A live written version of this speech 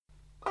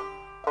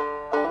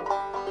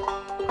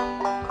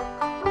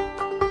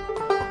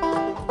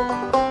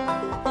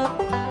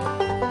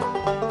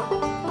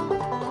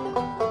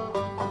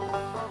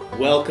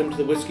Welcome to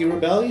the Whiskey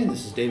Rebellion.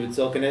 This is David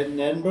Silken in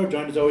Edinburgh,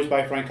 joined as always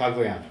by Frank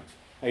Cogliano.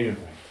 How you doing,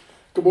 Frank?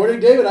 Good morning,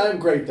 David. I am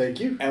great, thank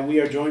you. And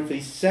we are joined for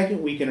the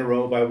second week in a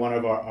row by one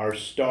of our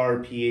star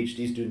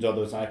PhD students,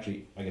 although it's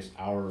actually, I guess,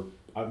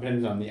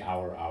 depends on the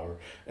hour.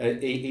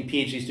 A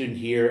PhD student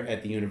here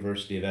at the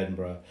University of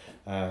Edinburgh,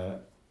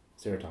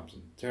 Sarah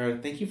Thompson. Sarah,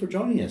 thank you for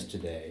joining us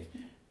today.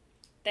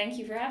 Thank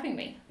you for having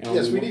me.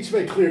 Yes, we need to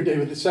make clear,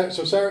 David, that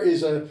so Sarah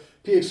is a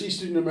PhD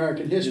student in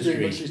American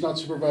history, but she's not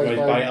supervised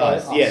by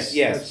us.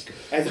 Yes.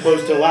 As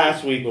opposed to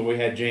last week when we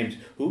had James,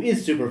 who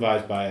is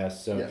supervised by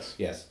us. So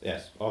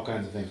yes, all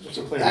kinds of things.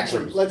 So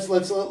excellent.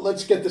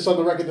 Let's get this on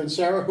the record then.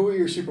 Sarah, who are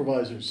your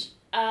supervisors?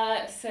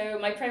 So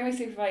my primary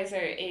supervisor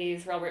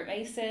is Robert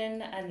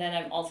Mason, and then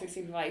I'm also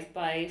supervised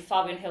by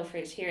Fabian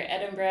Hilfrich here at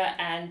Edinburgh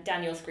and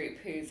Daniel Scroop,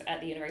 who's at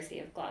the University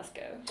of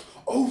Glasgow.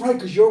 Oh, right,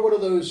 because you're one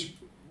of those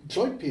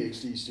joint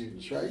PhD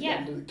students, right?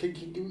 Yeah. And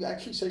can you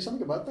actually say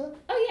something about that?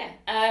 Oh yeah.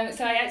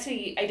 So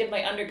I did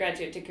my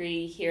undergraduate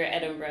degree here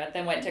at Edinburgh,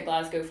 then went to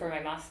Glasgow for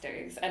my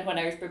master's, and when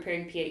I was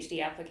preparing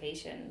PhD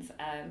applications,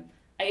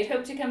 I had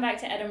hoped to come back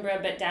to Edinburgh,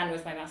 but Dan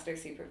was my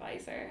master's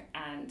supervisor,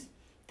 and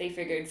they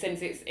figured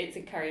since it's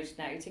encouraged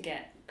now to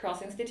get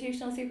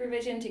cross-institutional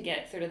supervision to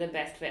get sort of the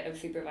best fit of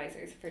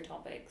supervisors for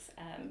topics,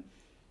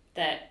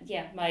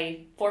 my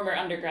former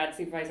undergrad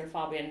supervisor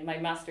Fabian, my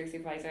master's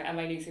supervisor, and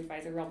my new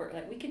supervisor Robert,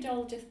 we could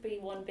all just be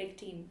one big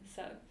team.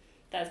 So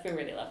that's been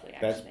really lovely,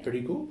 actually. That's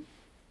pretty cool.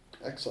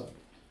 Excellent.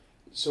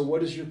 So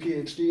what is your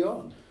PhD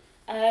on?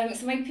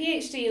 So my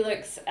PhD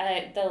looks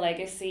at the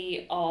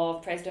legacy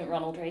of President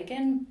Ronald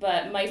Reagan,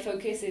 but my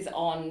focus is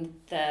on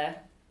the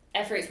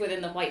efforts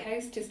within the White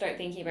House to start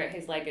thinking about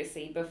his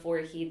legacy before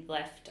he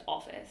left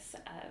office.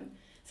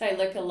 So I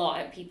look a lot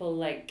at people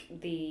like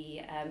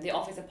the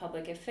Office of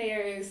Public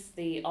Affairs,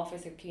 the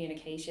Office of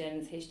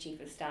Communications, his chief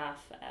of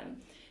staff,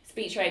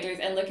 speechwriters,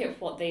 and look at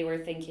what they were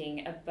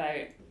thinking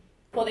about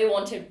what they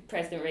wanted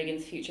President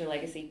Reagan's future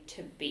legacy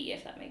to be,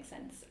 if that makes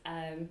sense.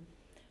 And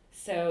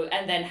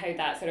then how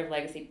that sort of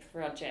legacy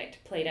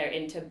project played out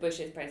into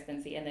Bush's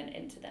presidency and then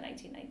into the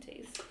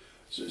 1990s.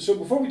 So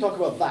before we talk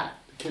about that,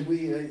 can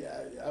we?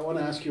 I want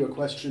to ask you a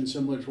question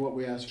similar to what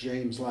we asked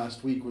James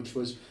last week, which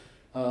was,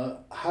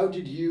 how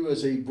did you,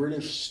 as a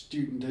British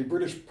student, a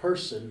British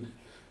person,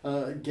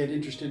 get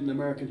interested in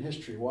American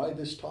history? Why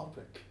this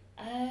topic?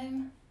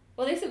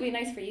 Well, this would be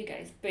nice for you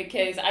guys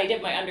because I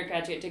did my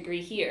undergraduate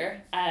degree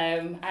here,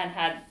 and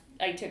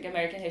I took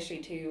American History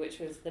 2, which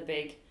was the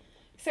big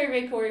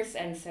survey course,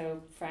 and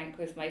so Frank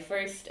was my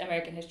first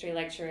American history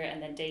lecturer,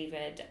 and then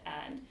David,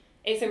 and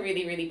it's a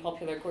really, really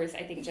popular course.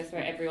 I think just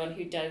about everyone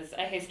who does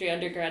a history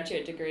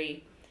undergraduate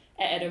degree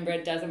at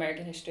Edinburgh does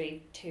American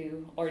History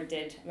 2 or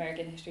did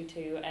American History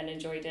 2 and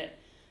enjoyed it.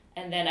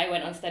 And then I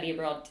went on study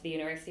abroad to the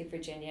University of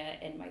Virginia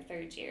in my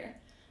third year.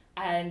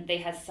 And they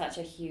had such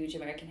a huge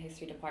American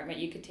history department.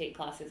 You could take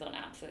classes on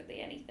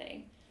absolutely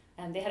anything.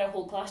 And they had a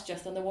whole class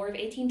just on the War of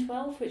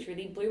 1812, which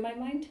really blew my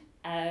mind.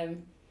 I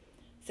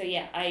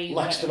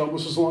lasted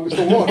almost as long as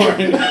the war.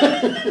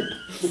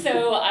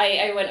 So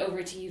I went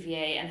over to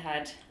UVA and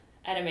had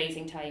an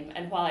amazing time.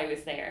 And while I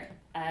was there,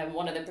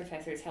 one of the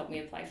professors helped me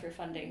apply for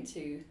funding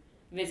to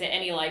visit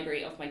any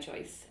library of my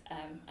choice.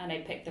 And I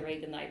picked the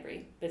Reagan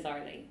Library,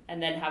 bizarrely,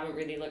 and then haven't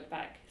really looked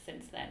back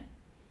since then.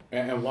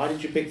 And why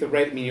did you pick the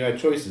Reagan? I mean, you had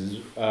choices.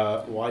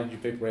 Why did you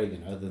pick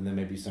Reagan, other than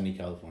maybe sunny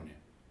California?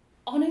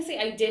 Honestly,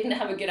 I didn't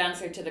have a good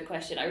answer to the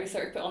question. I was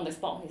sort of put on the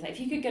spot. He's like, if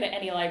you could go to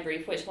any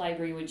library, which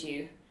library would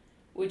you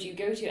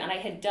go to? And I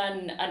had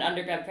done an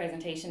undergrad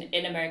presentation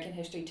in American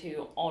History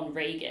 2 on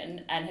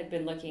Reagan and had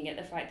been looking at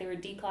the fact they were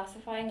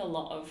declassifying a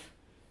lot of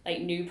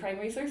new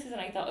primary sources,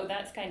 and I thought,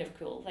 that's kind of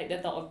cool. The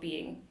thought of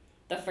being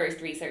the first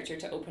researcher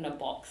to open a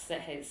box that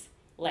has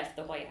left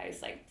the White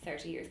House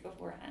 30 years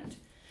beforehand.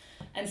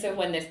 And so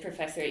when this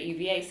professor at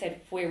UVA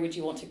said, where would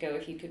you want to go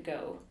if you could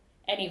go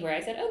anywhere? I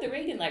said, the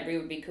Reagan Library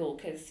would be cool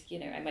because,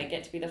 I might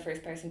get to be the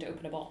first person to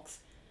open a box.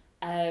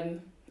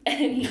 And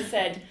he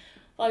said,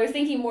 well, I was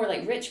thinking more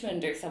like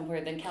Richmond or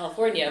somewhere than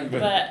California,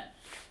 but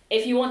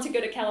if you want to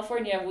go to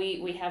California,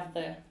 we have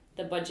the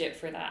budget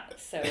for that.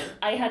 So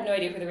I had no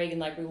idea where the Reagan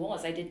Library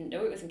was. I didn't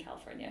know it was in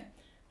California,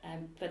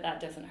 but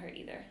that doesn't hurt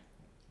either.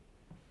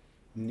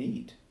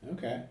 Neat.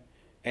 Okay.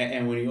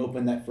 And when you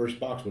opened that first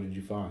box, what did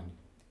you find?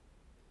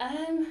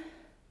 I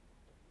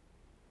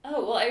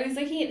was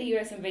looking at the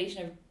US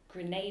invasion of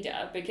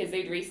Grenada because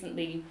they'd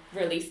recently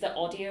released the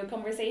audio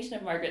conversation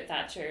of Margaret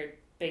Thatcher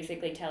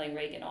basically telling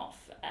Reagan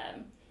off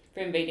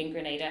for invading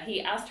Grenada. He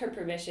asked her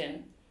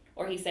permission,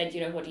 or he said,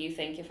 what do you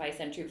think if I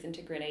send troops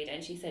into Grenada?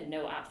 And she said,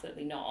 no,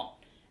 absolutely not.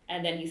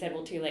 And then he said,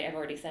 well, too late, I've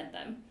already sent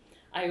them.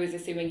 I was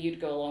assuming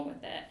you'd go along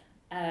with it.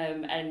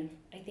 And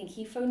I think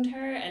he phoned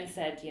her and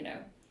said,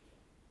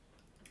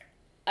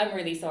 I'm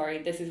really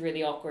sorry, this is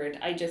really awkward.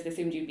 I just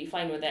assumed you'd be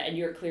fine with it, and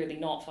you're clearly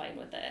not fine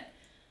with it.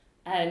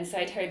 And so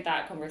I'd heard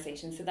that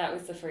conversation. So that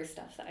was the first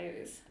stuff that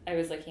I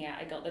was looking at.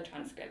 I got the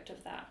transcript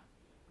of that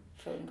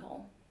phone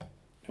call.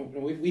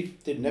 We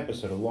did an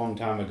episode a long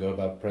time ago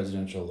about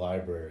presidential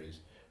libraries.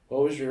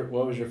 What was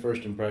your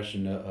first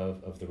impression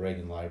of the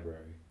Reagan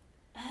Library?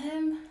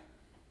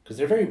 Because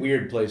they're very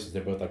weird places.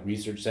 They're both like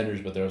research centers,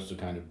 but they're also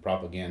kind of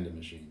propaganda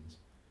machines.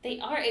 They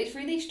are. It's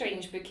really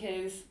strange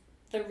because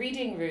the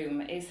reading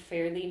room is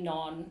fairly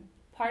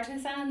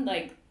non-partisan.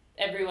 Like,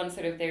 everyone's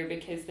sort of there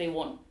because they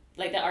want,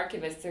 like, the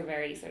archivists are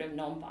very sort of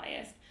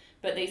non-biased.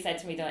 But they said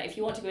to me, that if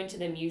you want to go into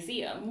the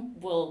museum,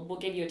 we'll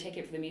give you a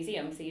ticket for the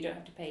museum so you don't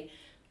have to pay.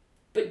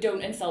 But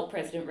don't insult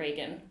President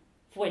Reagan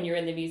when you're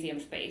in the museum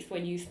space.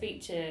 When you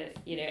speak to,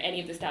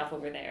 any of the staff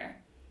over there,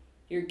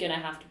 you're going to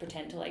have to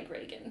pretend to like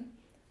Reagan.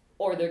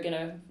 Or they're going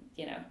to,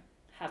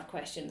 have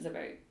questions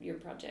about your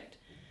project.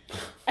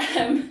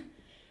 And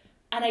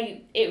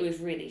it was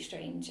really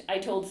strange. I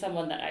told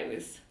someone that I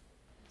was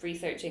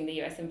researching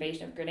the US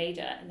invasion of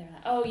Grenada, and they're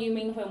like, oh, you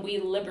mean when we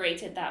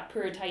liberated that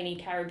poor tiny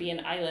Caribbean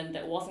island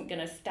that wasn't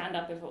going to stand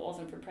up if it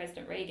wasn't for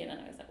President Reagan?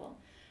 And I was like, well,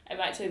 I'm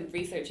actually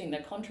researching the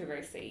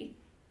controversy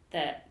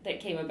that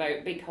came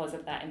about because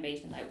of that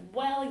invasion. Like,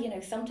 well,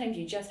 sometimes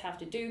you just have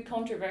to do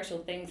controversial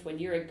things when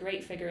you're a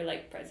great figure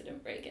like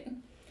President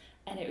Reagan.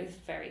 And it was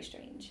very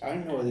strange. I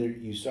don't know whether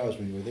you saw this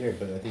when you were there,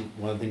 but I think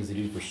one of the things they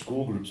do for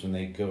school groups when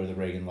they go to the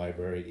Reagan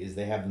Library is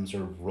they have them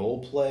sort of role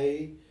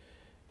play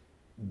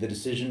the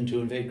decision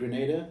to invade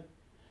Grenada.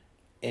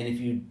 And if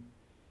you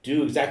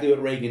do exactly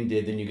what Reagan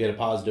did, then you get a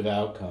positive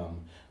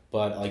outcome.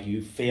 But like,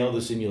 you fail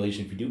the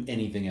simulation if you do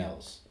anything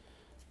else.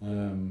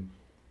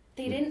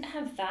 They didn't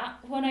have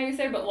that when I was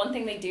there, but one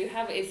thing they do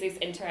have is this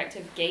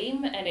interactive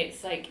game, and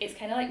it's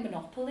kind of like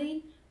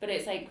Monopoly, but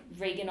it's like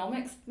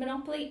Reaganomics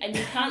Monopoly, and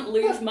you can't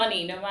lose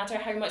money no matter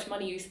how much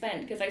money you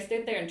spend, because I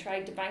stood there and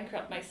tried to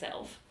bankrupt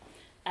myself,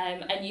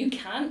 and you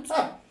can't.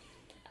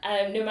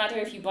 No matter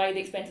if you buy the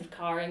expensive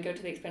car and go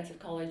to the expensive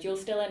college, you'll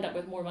still end up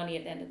with more money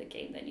at the end of the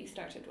game than you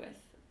started with,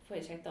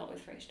 which I thought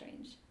was very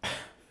strange.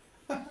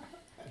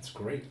 That's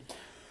great.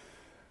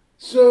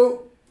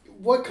 So,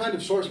 what kind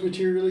of source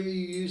material are you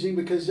using?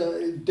 Because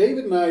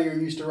David and I are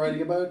used to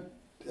writing about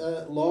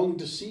long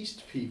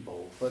deceased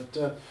people, but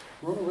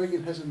Ronald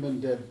Reagan hasn't been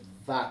dead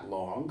that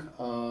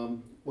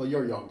long. Well,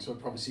 you're young, so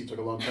it probably seems like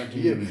a long time to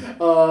you.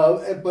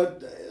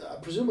 But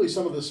presumably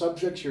some of the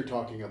subjects you're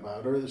talking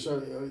about, or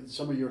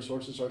some of your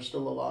sources are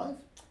still alive?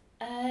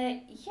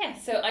 Yeah,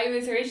 so I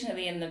was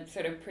originally in the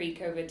sort of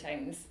pre-COVID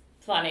times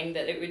planning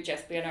that it would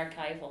just be an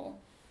archival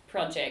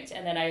project,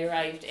 and then I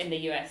arrived in the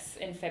US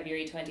in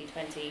February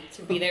 2020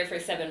 to be there for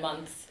 7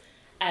 months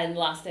and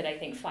lasted, I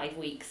think, 5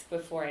 weeks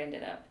before I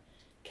ended up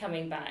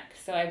coming back.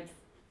 So I'm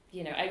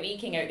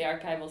eking out the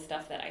archival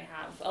stuff that I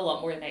have a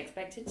lot more than I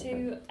expected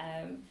to,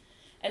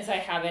 and so I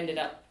have ended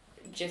up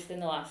just in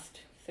the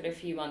last sort of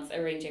few months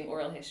arranging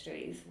oral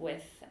histories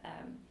with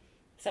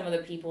some of the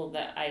people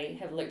that I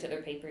have looked at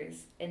their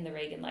papers in the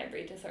Reagan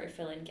Library to sort of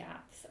fill in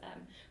gaps,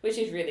 which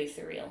is really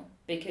surreal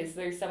because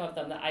there's some of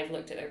them that I've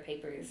looked at their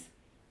papers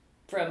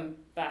from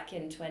back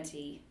in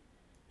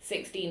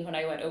 2016 when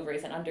I went over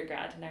as an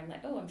undergrad, and I'm like,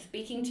 oh, I'm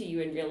speaking to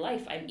you in real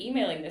life. I'm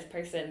emailing this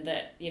person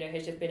that,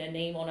 has just been a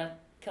name on a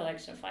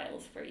collection of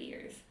files for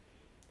years.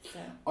 So.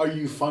 Are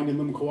you finding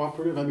them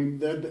cooperative? I mean,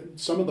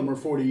 some of them are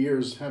 40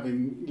 years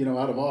having,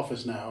 out of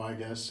office now, I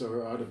guess,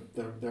 or out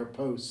of their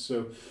posts.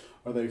 So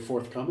are they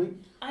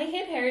forthcoming? I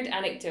had heard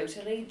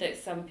anecdotally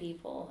that some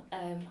people,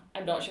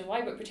 I'm not sure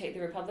why, but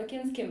particularly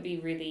Republicans can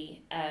be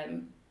really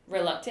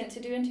reluctant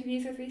to do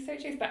interviews with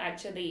researchers, but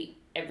actually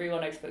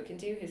everyone I've spoken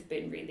to has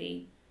been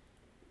really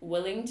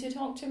willing to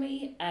talk to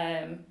me,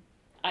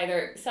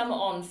 either some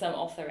on, some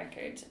off the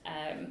record,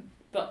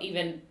 but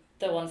even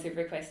the ones who've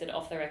requested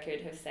off the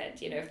record have said,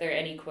 if there are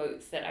any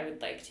quotes that I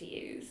would like to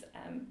use,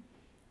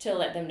 to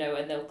let them know,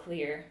 and they'll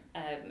clear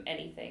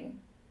anything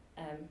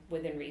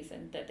within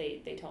reason that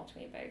they talk to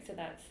me about. So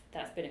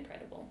that's been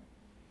incredible.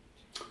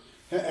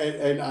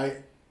 And I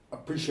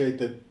appreciate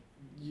that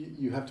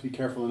you have to be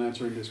careful in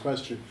answering this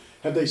question.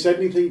 Have they said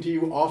anything to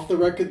you off the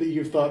record that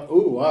you've thought,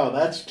 oh, wow,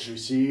 that's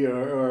juicy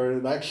or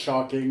that's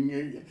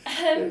shocking?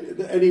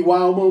 Any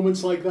wow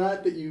moments like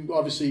that you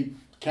obviously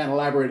can't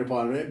elaborate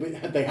upon, but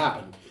have they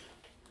happened?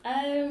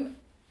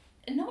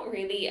 Not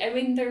really. I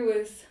mean,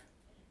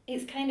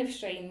 it's kind of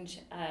strange.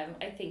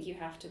 I think you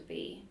have to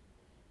be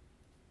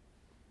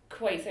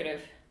quite sort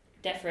of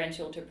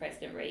deferential to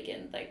President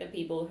Reagan. Like, the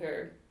people who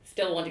are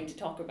still wanting to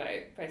talk about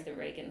President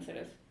Reagan sort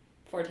of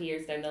 40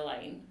 years down the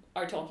line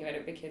are talking about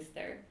it because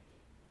they're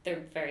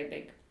very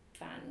big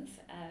fans,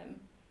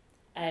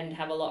 and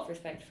have a lot of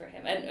respect for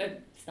him. And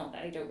it's not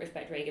that I don't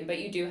respect Reagan, but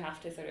you do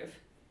have to sort of,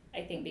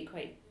 I think, be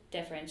quite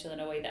deferential in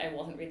a way that I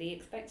wasn't really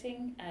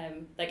expecting.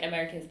 Like,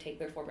 Americans take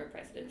their former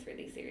presidents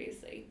really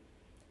seriously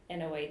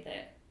in a way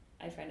that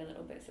I find a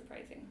little bit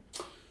surprising.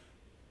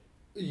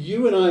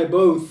 You and I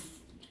both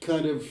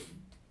kind of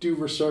do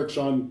research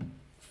on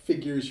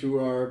figures who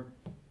are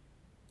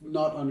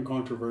not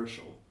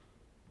uncontroversial.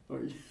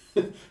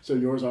 So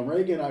yours on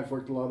Reagan, I've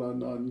worked a lot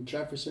on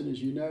Jefferson,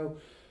 as you know.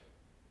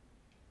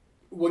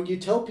 When you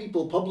tell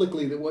people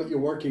publicly that what you're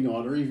working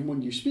on, or even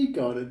when you speak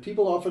on it,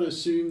 people often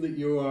assume that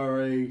you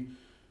are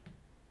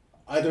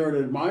either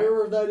an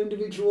admirer of that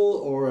individual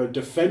or a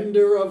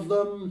defender of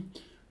them,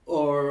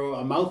 or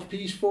a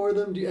mouthpiece for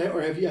them?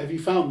 Or have you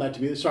found that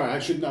to be? Sorry, I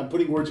shouldn't. I'm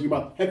putting words in your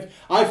mouth.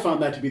 I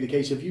found that to be the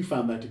case? Have you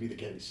found that to be the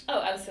case?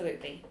 Oh,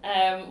 absolutely.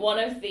 One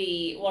of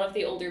the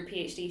older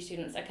PhD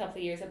students, a couple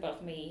of years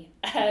above me,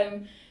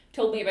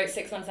 told me about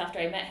 6 months after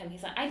I met him.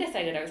 He's like, I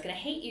decided I was going to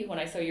hate you when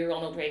I saw your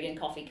Ronald Reagan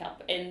coffee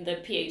cup in the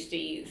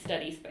PhD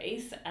study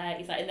space.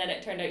 He's like, and then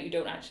it turned out you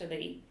don't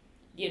actually,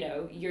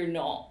 you're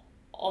not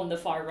on the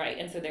far right,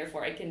 and so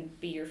therefore I can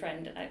be your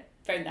friend. And I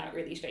found that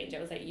really strange. I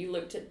was like, you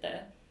looked at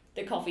the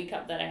coffee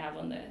cup that I have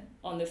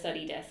on the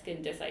study desk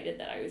and decided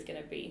that I was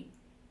going to be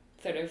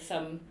sort of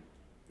some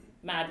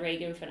mad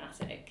Reagan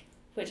fanatic,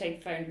 which I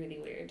found really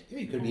weird. Yeah,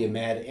 you could be a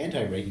mad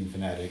anti-Reagan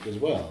fanatic as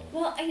well.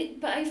 Well,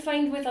 I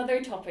find with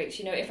other topics,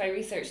 if I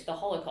researched the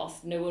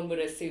Holocaust, no one would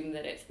assume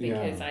that it's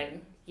because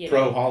I'm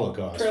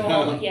pro-Holocaust.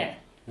 Yeah.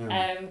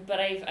 But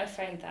I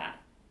found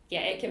that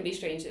it can be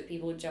strange that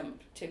people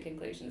jump to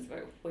conclusions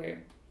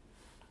where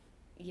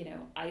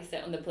I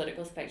sit on the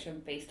political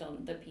spectrum based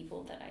on the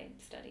people that I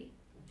study.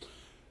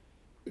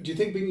 Do you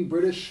think being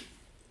British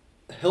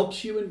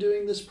helps you in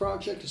doing this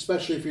project,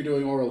 especially if you're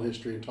doing oral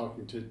history and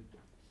talking to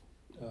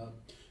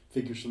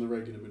figures from the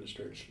Reagan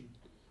administration?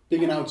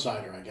 Being an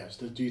outsider, I guess.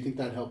 Do you think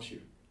that helps you?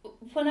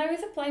 When I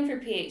was applying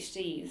for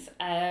PhDs,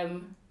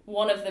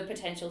 one of the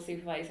potential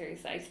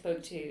supervisors I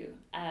spoke to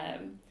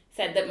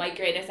said that my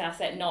greatest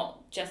asset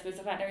not just was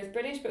the fact I was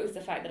British, but was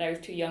the fact that I was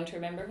too young to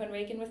remember when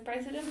Reagan was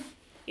president.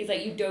 He's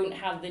like, you don't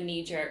have the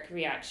knee-jerk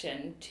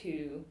reaction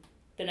to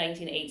the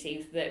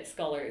 1980s that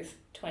scholars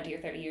 20 or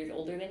 30 years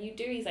older than you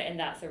do. He's like, and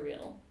that's a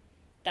real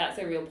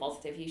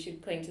positive. You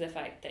should cling to the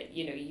fact that,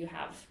 you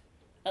have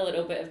a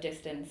little bit of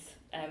distance,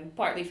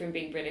 partly from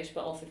being British,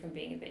 but also from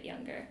being a bit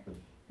younger,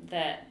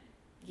 that,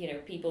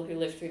 people who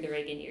lived through the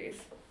Reagan years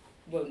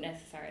won't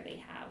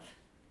necessarily have.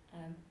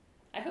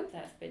 I hope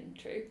that's been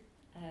true.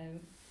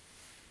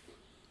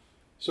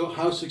 So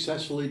how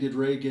successfully did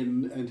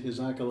Reagan and his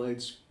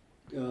acolytes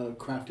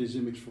craft his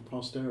image for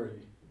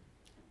posterity?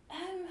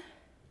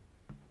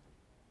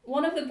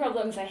 One of the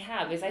problems I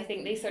have is I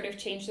think they sort of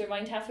changed their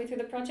mind halfway through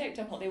the project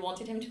on what they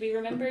wanted him to be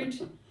remembered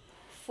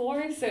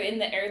for. So in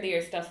the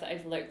earlier stuff that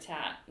I've looked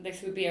at,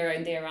 this would be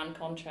around the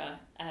Iran-Contra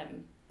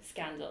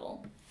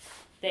scandal,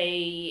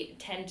 they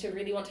tend to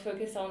really want to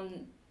focus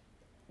on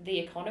the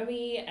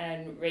economy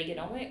and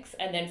Reaganomics,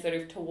 and then sort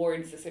of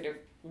towards the sort of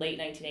late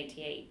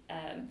 1988,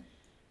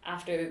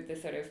 after the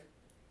sort of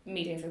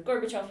meetings with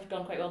Gorbachev have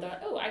gone quite well, they're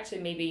like, oh,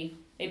 actually maybe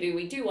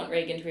we do want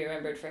Reagan to be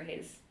remembered for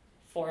his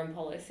foreign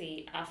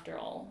policy after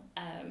all.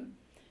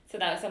 So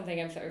that's something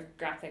I'm sort of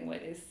grappling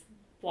with, is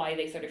why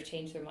they sort of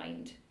changed their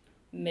mind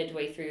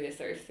midway through this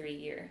sort of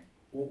 3-year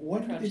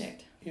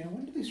project.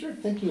 When did they start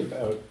thinking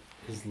about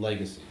his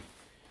legacy?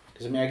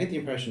 Because I get the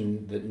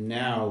impression that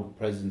now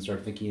presidents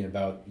start thinking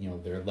about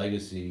their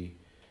legacy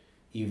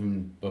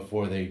even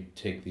before they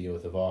take the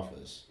oath of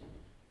office.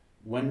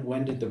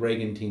 When did the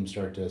Reagan team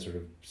start to sort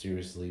of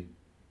seriously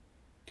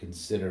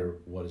consider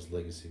what his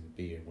legacy would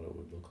be and what it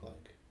would look like?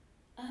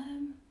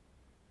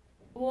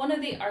 One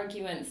of the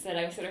arguments that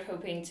I'm sort of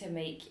hoping to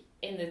make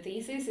in the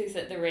thesis is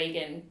that the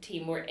Reagan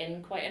team were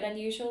in quite an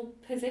unusual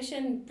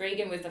position.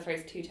 Reagan was the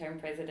first 2-term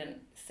president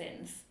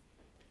since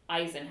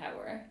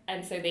Eisenhower,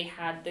 and so they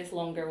had this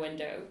longer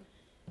window,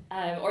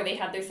 or they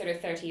had their sort of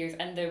 30 years,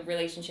 and the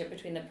relationship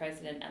between the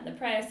president and the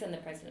press and the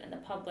president and the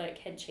public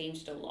had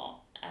changed a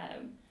lot,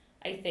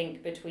 I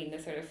think, between the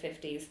sort of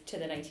 50s to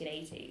the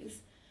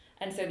 1980s.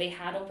 And so they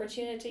had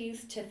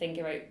opportunities to think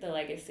about the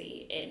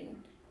legacy in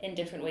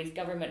different ways.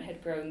 Government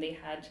had grown, they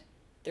had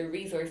the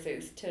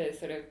resources to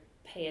sort of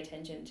pay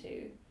attention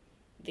to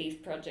these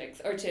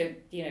projects, or to,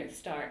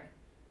 start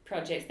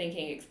projects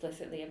thinking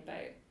explicitly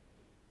about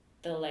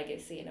the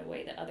legacy in a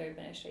way that other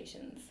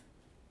administrations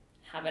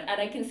haven't.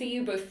 And I can see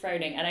you both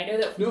frowning, and I know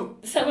that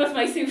some of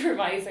my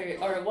supervisors,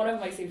 or one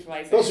of my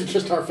supervisors... Those are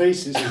just our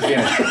faces.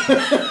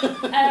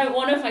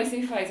 One of my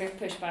supervisors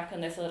pushed back on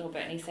this a little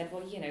bit, and he said,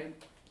 well,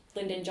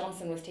 Lyndon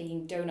Johnson was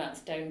taking donuts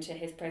down to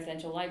his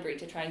presidential library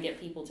to try and get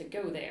people to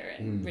go there,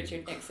 and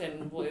Richard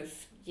Nixon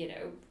was,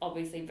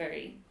 obviously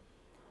very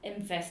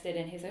invested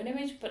in his own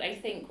image. But I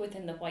think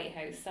within the White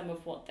House, some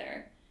of what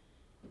they're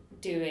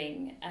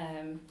doing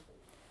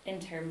in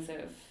terms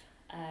of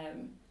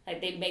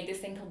they made this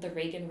thing called the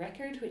Reagan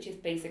Record, which is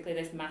basically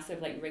this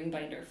massive ring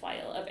binder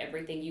file of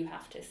everything you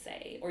have to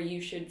say, or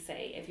you should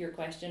say, if you're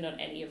questioned on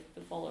any of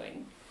the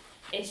following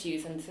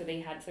issues. And so they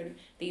had sort of,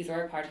 these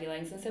are our party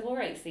lines on civil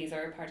rights, these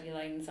are our party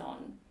lines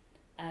on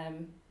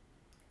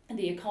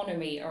the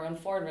economy or on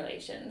foreign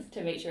relations,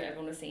 to make sure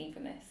everyone was singing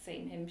from the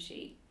same hymn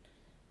sheet.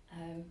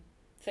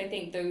 So I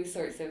think those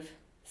sorts of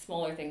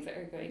smaller things that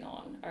are going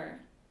on are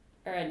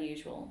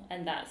unusual,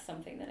 and that's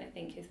something that I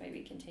think has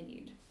maybe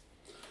continued.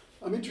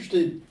 I'm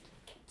interested,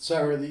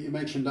 Sarah, that you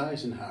mentioned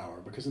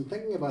Eisenhower, because I'm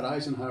thinking about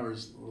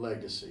Eisenhower's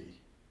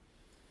legacy.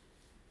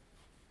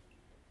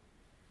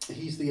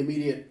 He's the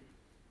immediate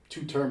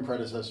 2-term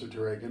predecessor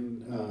to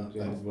Reagan.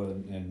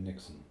 And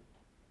Nixon.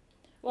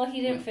 Well,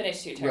 he didn't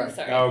finish 2 terms, right.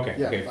 sorry. Oh, okay.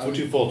 Yeah, Okay.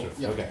 2 full terms.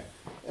 Yeah. Okay.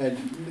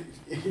 and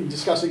in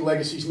discussing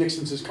legacies,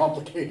 Nixon's is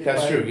complicated.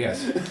 That's true.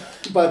 Yes.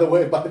 By the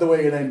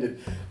way it ended.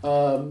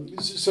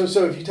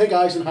 So if you take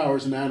Eisenhower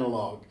as an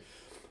analog,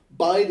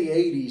 by the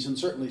 80s, and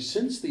certainly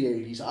since the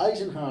 80s,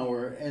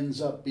 Eisenhower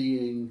ends up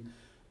being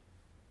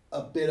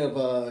a bit of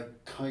a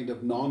kind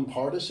of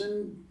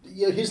nonpartisan.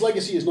 Yeah, his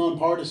legacy is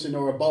nonpartisan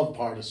or above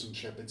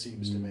partisanship, it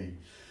seems to me.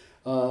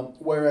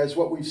 Whereas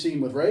what we've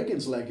seen with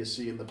Reagan's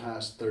legacy in the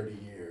past 30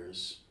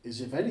 years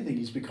is, if anything,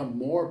 he's become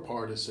more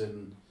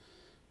partisan,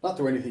 not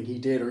through anything he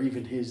did or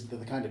even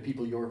the kind of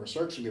people you're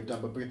researching have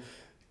done, but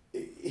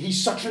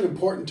he's such an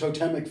important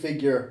totemic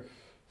figure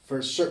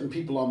for certain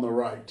people on the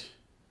right.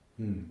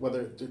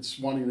 Whether it's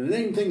wanting to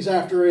name things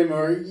after him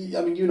or,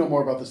 I mean, you know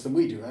more about this than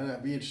we do.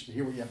 I'd be interested to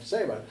hear what you have to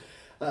say about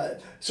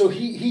it. So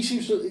he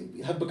seems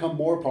to have become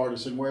more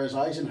partisan, whereas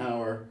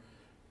Eisenhower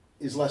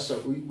is less so.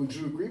 Would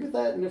you agree with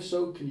that? And if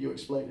so, can you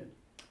explain it?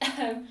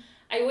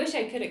 I wish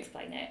I could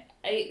explain it.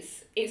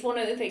 It's one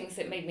of the things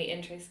that made me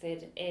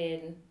interested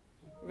in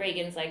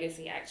Reagan's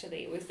legacy,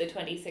 actually, was the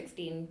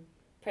 2016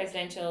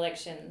 presidential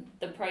election,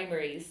 the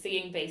primaries,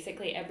 seeing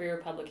basically every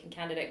Republican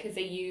candidate, because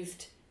they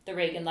used the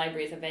Reagan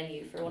Library as a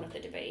venue for one of the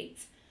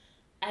debates.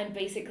 And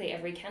basically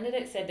every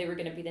candidate said they were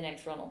going to be the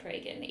next Ronald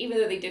Reagan. Even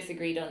though they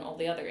disagreed on all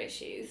the other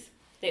issues,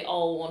 they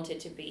all wanted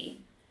to be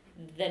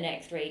the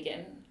next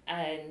Reagan.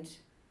 And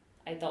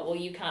I thought, well,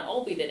 you can't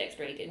all be the next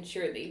Reagan,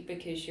 surely,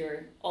 because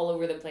you're all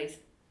over the place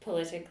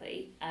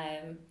politically.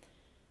 And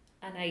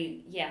I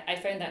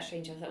found that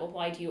strange. I was like, well,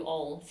 why do you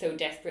all so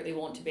desperately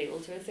want to be able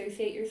to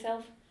associate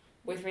yourself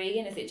with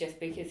Reagan? Is it just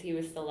because he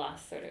was the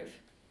last sort of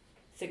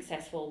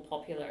successful,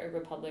 popular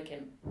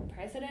Republican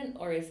president,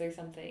 or is there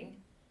something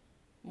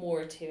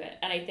more to it?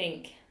 And I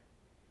think,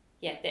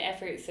 the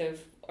efforts of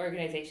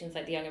organizations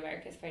like the Young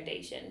America's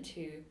Foundation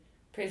to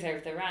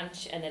preserve the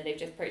ranch, and then they've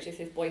just purchased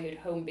his boyhood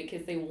home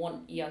because they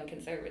want young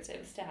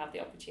conservatives to have the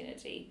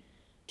opportunity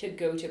to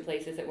go to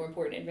places that were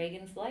important in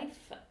Reagan's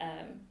life,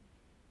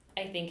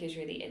 I think is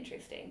really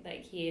interesting.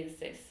 Like, he is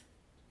this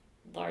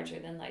larger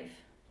than life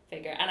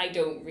figure, and I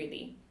don't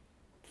really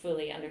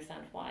fully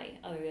understand why,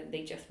 other than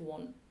they just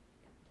want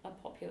a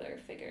popular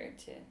figure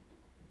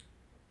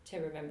to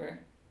remember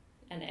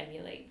and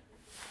emulate.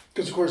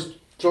 Because, of course,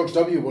 George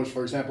W. Bush,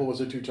 for example,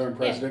 was a two-term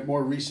president.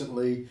 More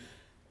recently,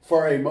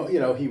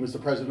 he was the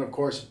president, of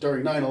course,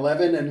 during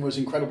 9/11 and was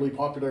incredibly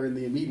popular in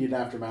the immediate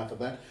aftermath of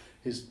that.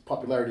 His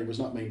popularity was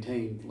not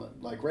maintained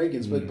like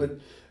Reagan's, but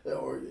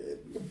they're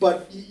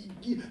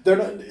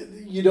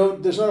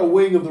not. There's not a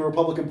wing of the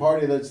Republican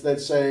Party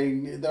that's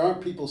saying, there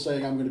aren't people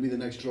saying I'm going to be the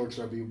next George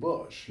W.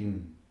 Bush,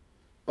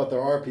 but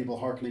there are people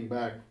hearkening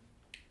back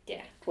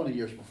 20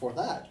 years before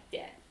that.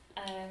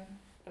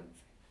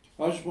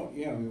 I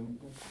mean,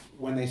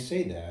 when they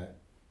say that,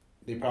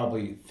 they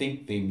probably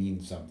think they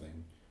mean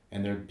something,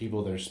 and their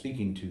people they're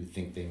speaking to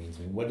think they mean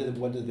something.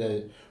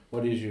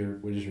 What is your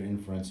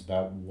inference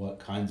about what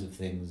kinds of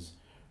things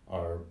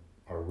are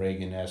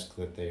Reagan-esque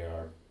that they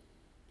are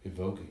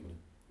evoking?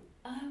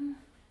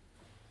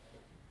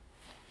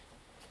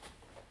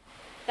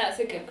 That's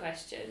a good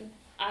question.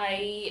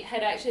 I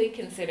had actually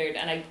considered,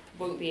 and I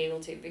won't be able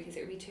to because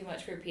it would be too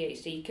much for a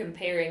PhD,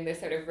 comparing the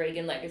sort of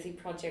Reagan legacy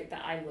project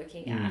that I'm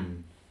looking at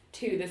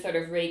to the sort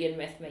of Reagan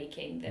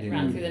myth-making that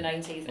ran through the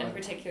 90s, and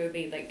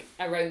particularly like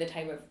around the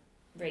time of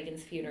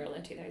Reagan's funeral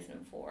in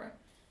 2004.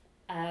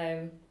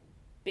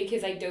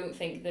 Because I don't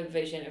think the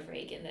vision of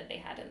Reagan that they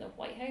had in the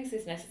White House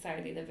is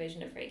necessarily the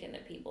vision of Reagan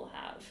that people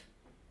have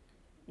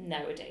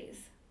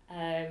nowadays.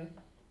 The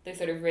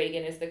sort of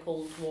Reagan is the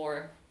Cold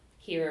War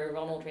hero.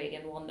 Ronald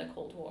Reagan won the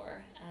Cold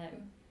War.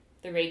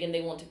 The Reagan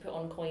they want to put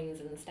on coins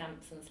and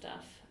stamps and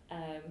stuff.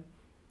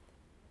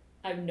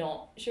 I'm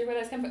not sure where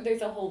that's come from.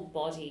 There's a whole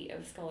body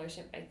of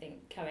scholarship, I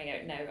think, coming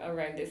out now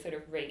around this sort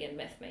of Reagan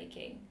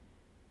myth-making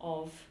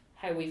of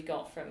how we've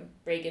got from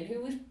Reagan,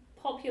 who was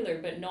popular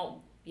but not,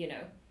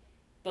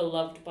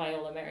 beloved by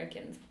all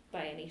Americans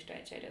by any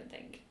stretch, I don't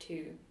think,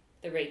 to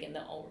the Reagan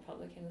that all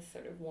Republicans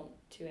sort of want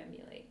to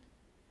emulate.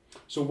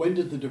 So when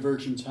did the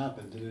divergence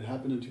happen? Did it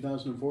happen in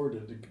 2004, or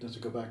does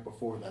it go back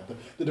before that?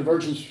 The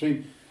divergence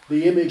between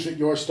the image that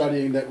you're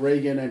studying that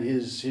Reagan and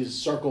his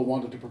circle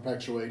wanted to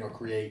perpetuate or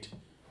create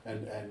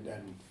and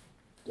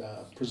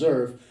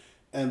preserve,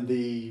 and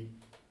the,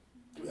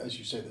 as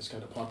you say, this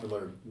kind of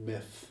popular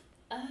myth.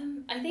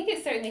 I think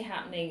it's certainly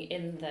happening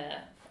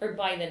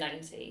by the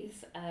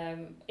 90s.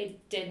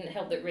 It didn't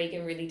help that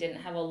Reagan really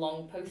didn't have a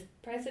long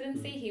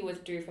post-presidency. He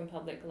withdrew from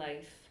public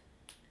life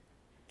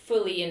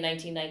fully in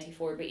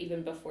 1994, but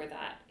even before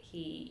that,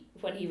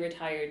 when he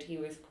retired, he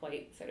was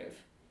quite sort of,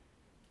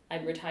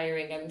 I'm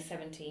retiring, I'm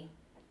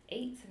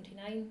 78,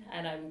 79,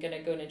 and I'm going to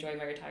go and enjoy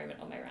my retirement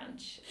on my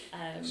ranch.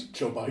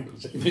 Joe Biden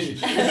was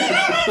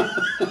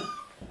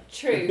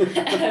True.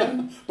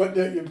 But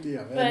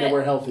there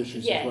were health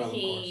issues as well, of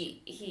course.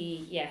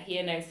 He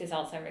announced his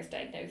Alzheimer's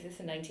diagnosis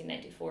in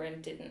 1994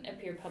 and didn't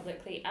appear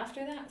publicly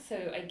after that,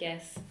 so I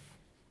guess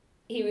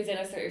he was in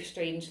a sort of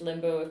strange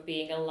limbo of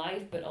being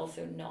alive but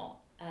also not.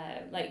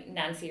 Like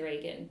Nancy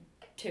Reagan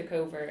took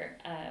over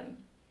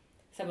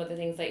some of the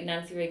things like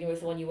Nancy Reagan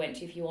was the one you went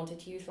to if you wanted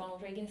to use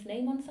Ronald Reagan's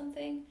name on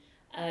something.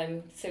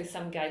 So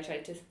some guy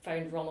tried to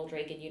found Ronald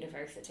Reagan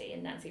University,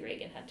 and Nancy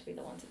Reagan had to be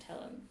the one to tell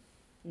him,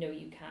 no,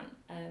 you can't.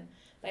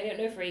 But I don't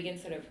know if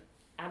Reagan's sort of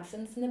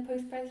absence in the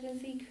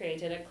post-presidency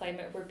created a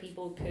climate where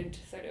people could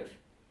sort of,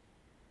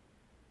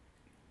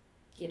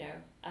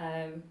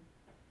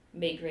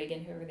 make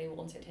Reagan whoever they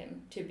wanted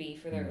him to be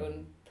for their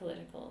own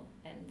political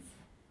ends.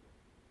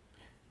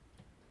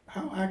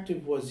 How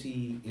active was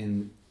he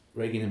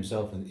Reagan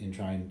himself in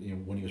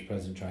trying, when he was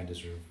president, trying to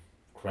sort of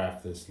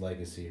craft this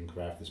legacy and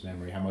craft this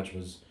memory? How much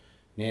was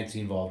Nancy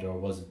involved, or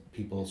was it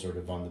people sort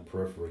of on the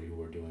periphery who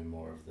were doing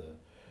more of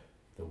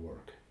the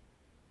work?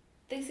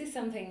 This is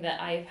something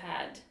that I've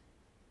had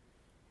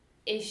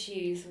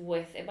issues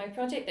with in my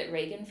project, that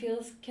Reagan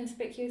feels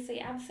conspicuously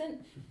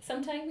absent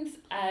sometimes,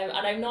 and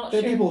I'm not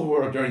sure. The people who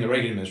were during the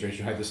Reagan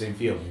administration had the same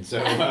feeling,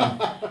 so.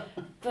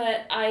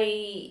 But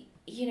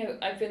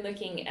I've been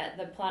looking at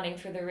the planning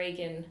for the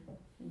Reagan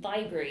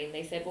library, and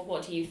they said, well,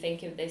 what do you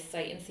think of this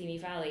site in Simi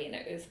Valley? And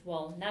it was,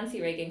 well,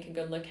 Nancy Reagan can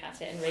go look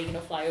at it, and Reagan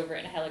will fly over it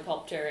in a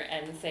helicopter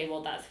and say,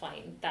 well, that's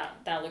fine,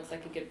 that looks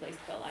like a good place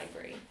to put a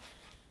library.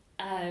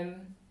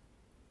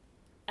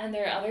 And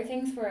there are other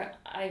things where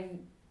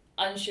I'm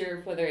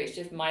unsure whether it's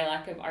just my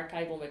lack of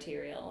archival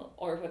material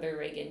or whether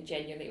Reagan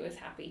genuinely was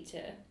happy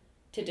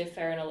to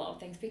defer in a lot of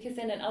things, because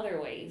then in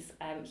other ways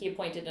he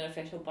appointed an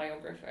official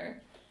biographer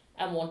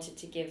and wanted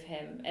to give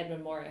him,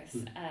 Edmund Morris,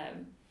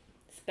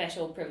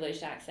 special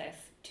privileged access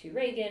to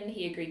Reagan.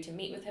 He agreed to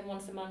meet with him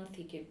once a month.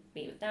 He could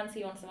meet with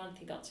Nancy once a month.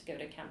 He got to go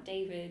to Camp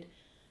David.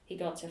 He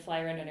got to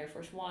fly around on Air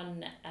Force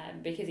One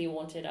because he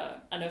wanted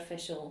an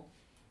official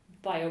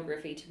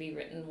biography to be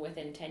written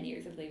within 10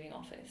 years of leaving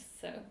office.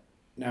 So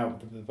now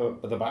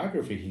the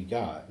biography he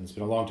got, and it's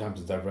been a long time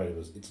since I've read it,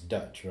 it's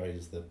Dutch, right?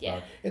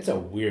 It's a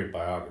weird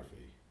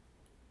biography.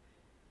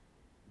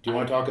 Do you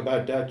want to talk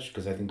about Dutch?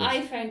 Because I think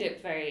I found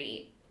it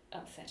very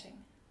upsetting.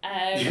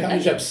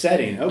 It's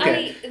upsetting.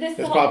 Okay, that's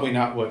probably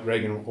not what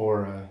Reagan or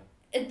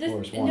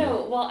Morris wanted.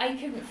 No, well, I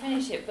couldn't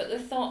finish it, but the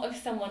thought of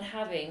someone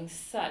having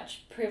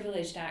such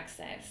privileged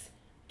access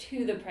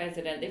to the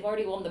president, they've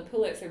already won the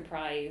Pulitzer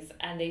Prize,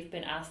 and they've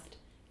been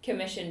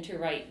commissioned to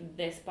write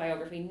this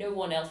biography. No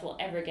one else will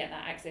ever get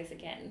that access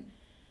again.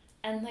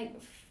 And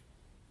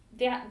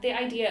the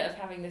idea of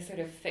having this sort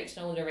of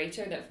fictional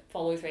narrator that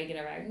follows Reagan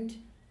around,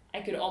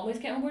 I could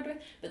almost get on board with,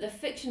 but the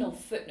fictional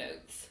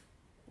footnotes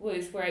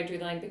was where I drew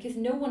the line, because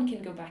no one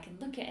can go back and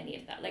look at any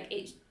of that.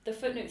 The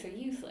footnotes are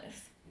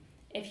useless.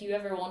 If you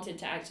ever wanted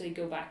to actually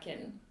go back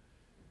and,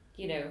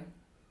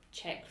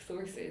 check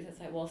sources, it's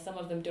like, well, some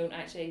of them don't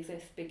actually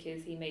exist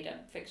because he made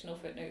up fictional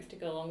footnotes to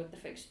go along with the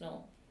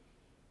fictional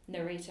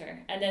narrator.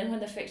 And then when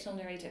the fictional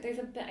narrator, there's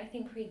a bit, I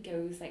think, where he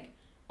goes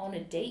on a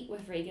date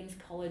with Reagan's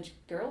college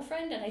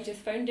girlfriend, and I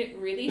just found it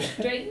really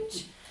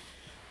strange.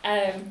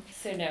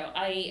 So no,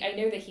 I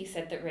know that he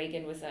said that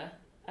Reagan was a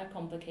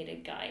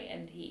complicated guy,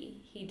 and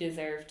he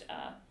deserved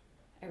a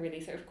really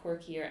sort of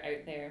quirky or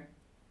out there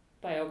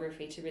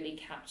biography to really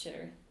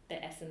capture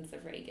the essence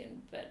of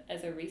Reagan. But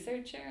as a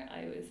researcher,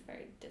 I was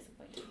very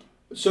disappointed.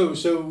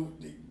 So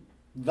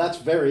that's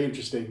very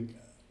interesting.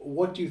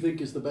 What do you think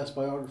is the best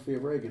biography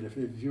of Reagan, if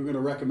you were going to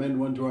recommend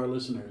one to our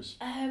listeners?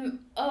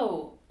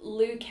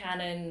 Lou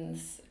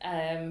Cannon's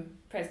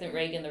President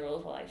Reagan, The Role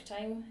of a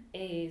Lifetime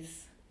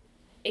is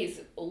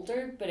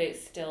older, but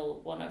it's still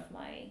one of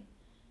my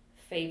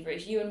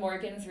favourites. Ewan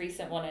Morgan's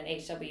recent one and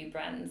H.W.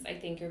 Brand's, I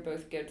think, are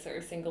both good sort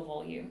of single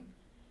volume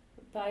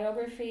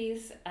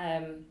biographies.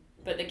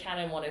 But the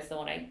Cannon one is the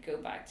one I go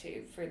back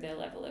to for the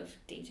level of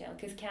detail,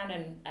 because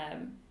Cannon,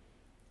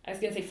 I was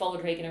going to say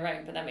followed Reagan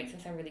around, but that makes him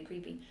sound really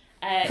creepy.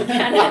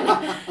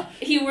 Cannon,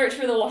 he worked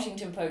for the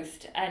Washington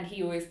Post, and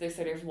he was the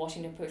sort of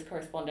Washington Post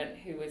correspondent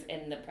who was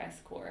in the press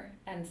corps,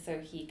 and so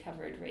he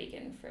covered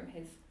Reagan from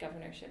his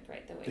governorship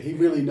right the way. He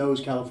really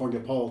knows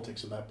California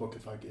politics in that book,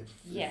 if I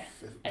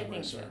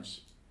think serves.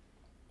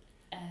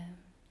 So.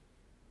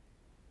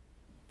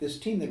 This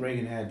team that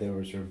Reagan had, they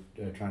were sort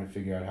of trying to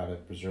figure out how to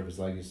preserve his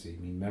legacy.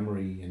 I mean,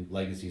 memory and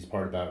legacy is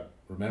part about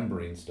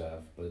remembering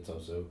stuff, but it's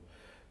also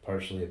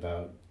partially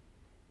about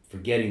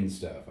forgetting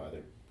stuff,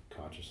 either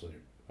consciously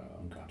or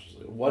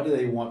unconsciously. What do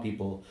they want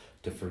people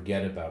to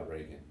forget about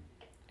Reagan?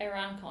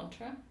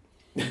 Iran-Contra.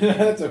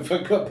 That's a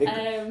good big...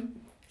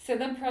 So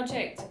the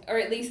project, or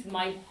at least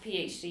my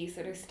PhD,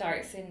 sort of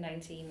starts in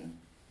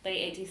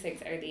late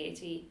 86, early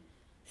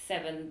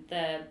 87.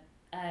 The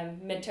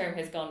midterm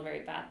has gone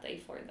very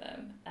badly for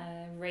them.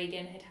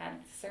 Reagan had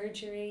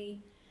surgery,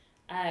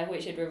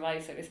 which had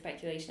revived sort of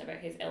speculation about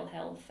his ill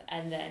health,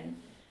 and then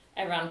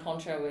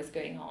Iran-Contra was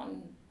going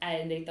on,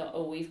 and they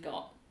thought, we've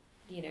got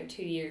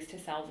 2 years to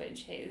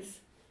salvage his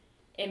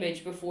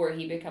image before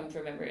he becomes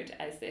remembered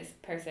as this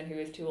person who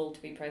was too old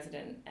to be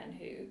president and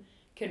who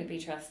couldn't be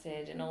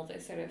trusted, and all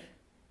this sort of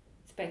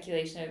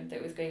speculation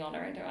that was going on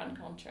around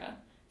Iran-Contra.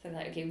 So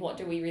okay, what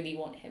do we really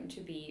want him to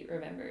be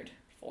remembered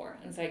for?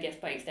 And so I guess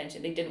by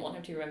extension, they didn't want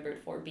him to be remembered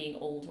for being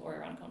old or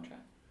Iran-Contra.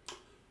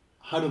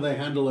 How do they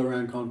handle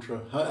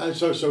Iran-Contra?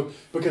 So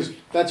because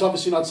that's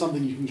obviously not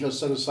something you can just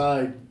set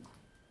aside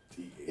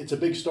it's a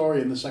big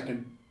story in the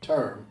second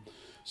term.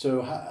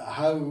 So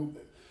how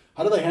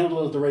do they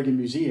handle it at the Reagan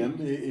Museum,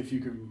 if you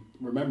can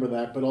remember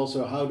that? But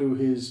also, how do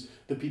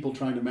the people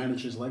trying to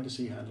manage his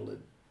legacy handle it?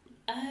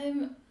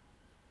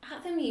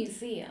 At the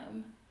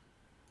museum,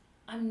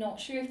 I'm not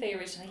sure if they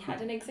originally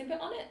had an exhibit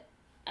on it.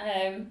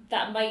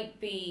 That might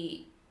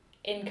be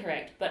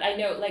incorrect, but I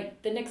know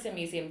like the Nixon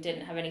Museum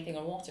didn't have anything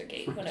on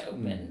Watergate when it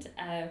opened.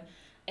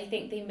 I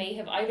think they may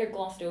have either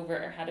glossed over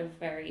or had a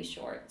very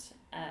short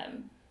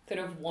sort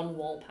of one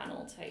wall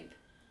panel type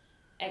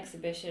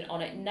exhibition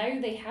on it. Now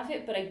they have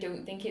it, but I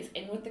don't think it's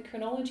in with the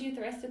chronology of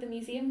the rest of the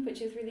museum,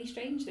 which is really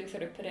strange. They've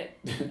sort of put it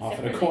off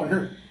in a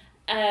corner.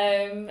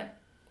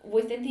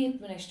 Within the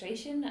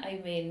administration, I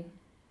mean,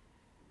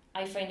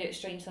 I find it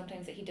strange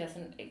sometimes that he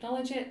doesn't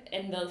acknowledge it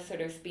in those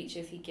sort of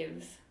speeches he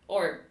gives,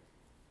 or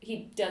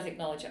he does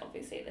acknowledge it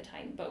obviously at the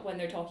time, but when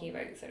they're talking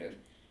about sort of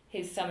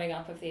his summing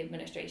up of the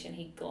administration,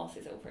 he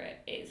glosses over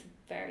it. It's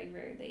very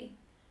rarely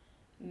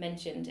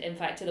mentioned. In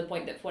fact, to the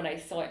point that when I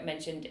saw it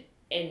mentioned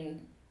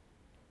in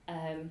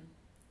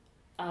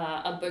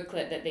a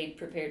booklet that they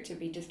prepared to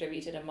be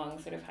distributed among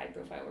sort of high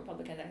profile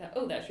Republicans, I thought,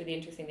 oh, that's really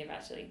interesting. They've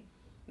actually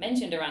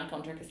mentioned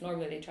Iran-Contra, because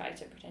normally they try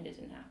to pretend it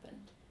didn't happen,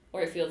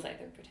 or it feels like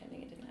they're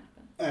pretending it didn't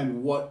happen.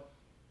 And what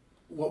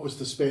was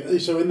the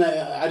space? So in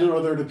that, I don't know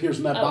whether it appears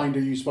in that binder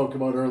you spoke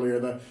about earlier,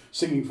 the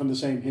singing from the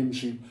same hymn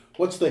sheet.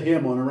 What's the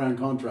hymn on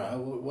Iran-Contra?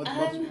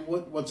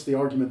 What's the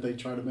argument they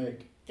try to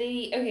make? So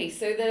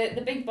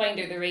the big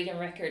binder, the Reagan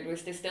record,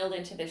 was distilled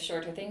into this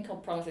shorter thing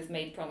called Promises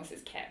Made,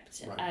 Promises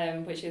Kept,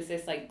 right. Which is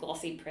this like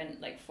glossy print,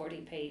 like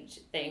 40-page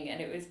thing, and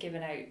it was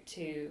given out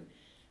to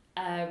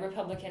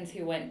Republicans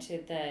who went to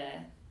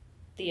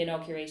the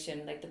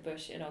inauguration, like the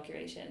Bush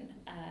inauguration,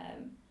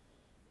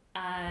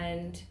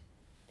 and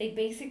they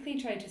basically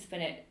tried to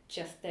spin it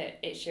just that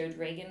it showed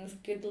Reagan's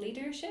good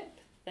leadership,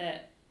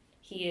 that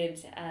he had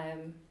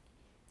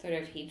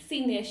he'd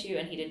seen the issue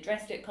and he'd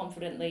addressed it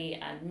confidently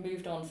and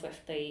moved on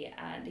swiftly,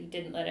 and he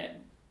didn't let it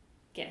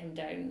get him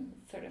down,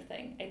 sort of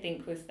thing, I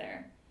think was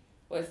their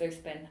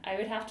spin. I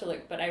would have to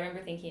look, but I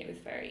remember thinking it was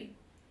very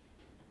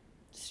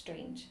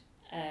strange.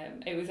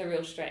 It was a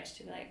real stretch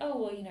to be like, oh,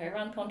 well,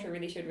 Iran-Contra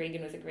really showed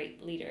Reagan was a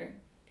great leader,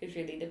 because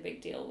really the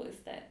big deal was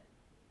that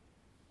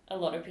a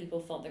lot of people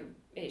thought that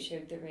it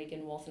showed that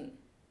Reagan wasn't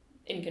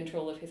in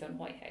control of his own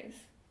White House.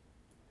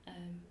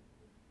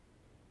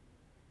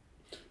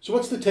 So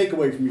what's the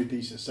takeaway from your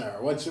thesis,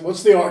 Sarah?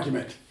 What's the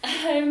argument?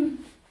 I'm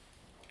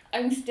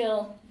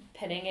still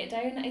pinning it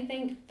down, I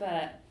think,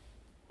 but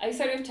I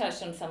sort of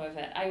touched on some of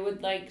it. I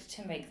would like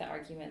to make the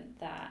argument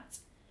that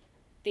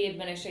the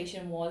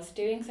administration was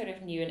doing sort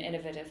of new and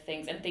innovative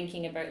things and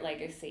thinking about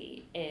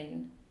legacy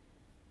in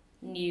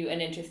new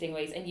and interesting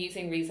ways, and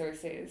using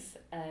resources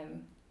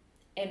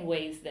in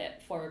ways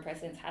that former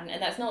presidents hadn't.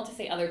 And that's not to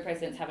say other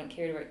presidents haven't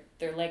cared about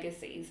their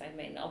legacies. I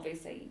mean,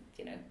 obviously,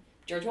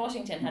 George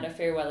Washington had a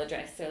farewell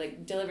address, so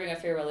like delivering a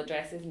farewell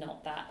address is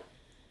not that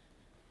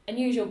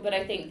unusual, but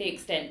I think the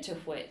extent to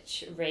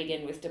which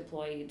Reagan was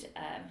deployed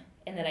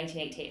in the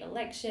 1988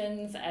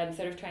 elections,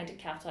 sort of trying to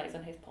capitalize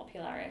on his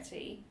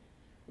popularity,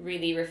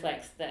 really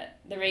reflects that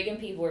the Reagan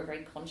people were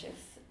very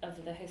conscious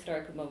of the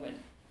historical moment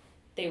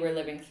they were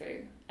living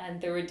through,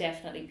 and there were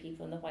definitely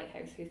people in the White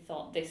House who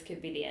thought this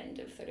could be the end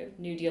of sort of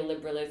New Deal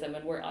liberalism,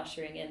 and we're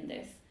ushering in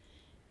this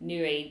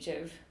new age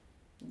of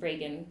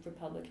Reagan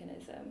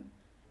republicanism.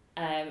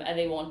 And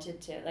they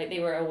wanted to, they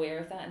were aware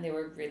of that, and they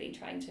were really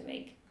trying to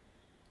make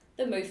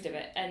the most of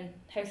it. And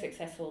how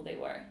successful they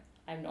were,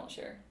 I'm not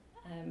sure.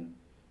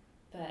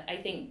 But I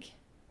think,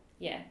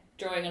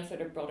 drawing on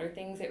sort of broader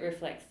things, it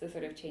reflects the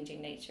sort of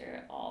changing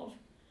nature of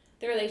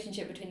the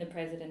relationship between the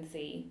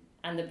presidency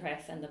and the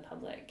press and the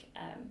public,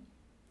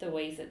 the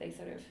ways that they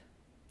sort of,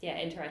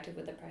 interacted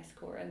with the press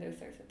corps and those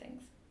sorts of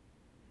things.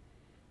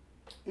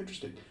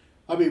 Interesting.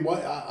 I mean,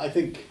 I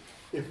think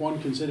if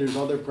one considers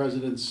other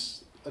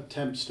presidents'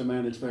 attempts to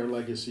manage their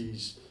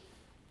legacies,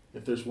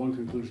 if there's one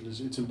conclusion, is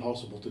it's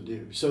impossible to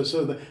do. So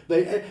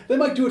they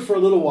might do it for a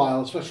little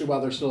while, especially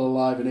while they're still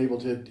alive and able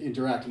to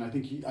interact. And I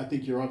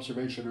think your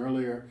observation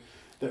earlier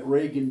that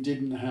Reagan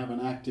didn't have an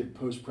active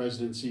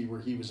post-presidency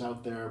where he was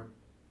out there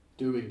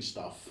doing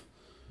stuff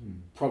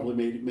probably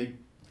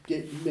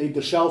made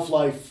the shelf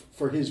life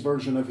for his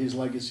version of his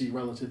legacy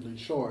relatively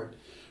short.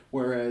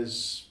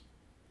 Whereas,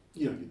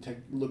 you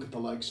look at the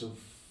likes of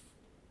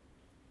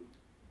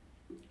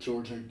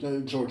George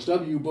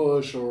W.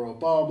 Bush or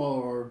Obama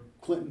or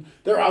Clinton.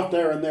 They're out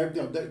there, and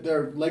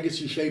they're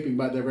legacy shaping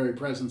by their very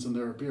presence and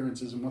their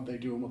appearances and what they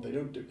do and what they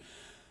don't do.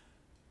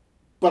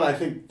 But I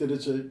think that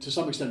to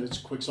some extent it's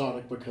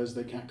quixotic, because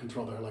they can't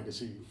control their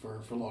legacy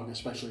for long,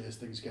 especially as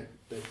things get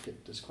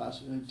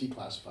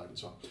declassified and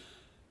so on.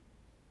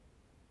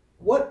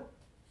 What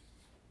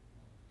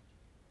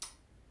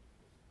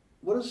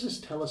does this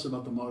tell us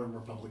about the modern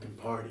Republican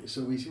Party?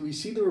 So we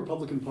see the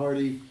Republican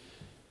Party.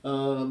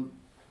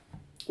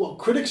 Well,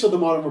 critics of the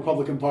modern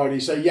Republican Party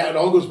say, it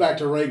all goes back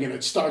to Reagan.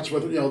 It starts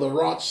with, the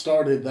rot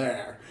started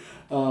there.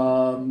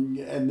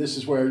 And this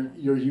is where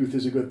your youth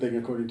is a good thing,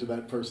 according to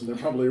that person. They're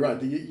probably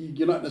right.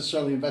 You're not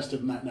necessarily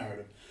invested in that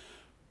narrative.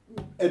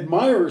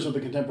 admirers of the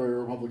contemporary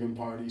Republican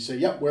Party say,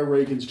 "Yep, we're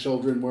Reagan's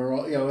children. We're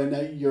all,"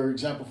 And your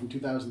example from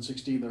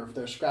 2016,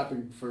 they're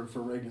scrapping for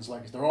Reagan's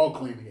legacy. They're all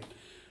claiming it.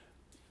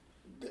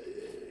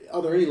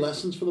 Are there any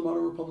lessons for the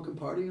modern Republican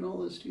Party in all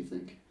this? Do you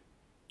think?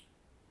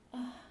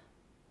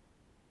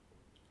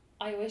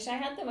 I wish I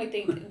had them. I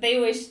think they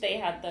wish they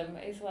had them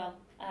as well.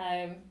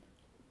 I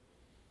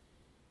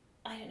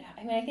don't know.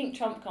 I mean, I think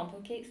Trump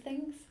complicates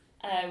things.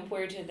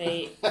 Where do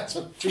they? That's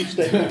a true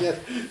statement. Yes.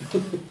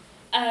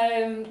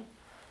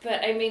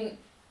 But I mean,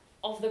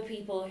 of the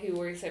people who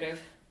were sort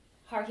of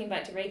harking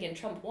back to Reagan,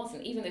 Trump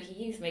wasn't, even though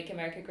he used "Make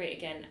America Great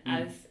Again"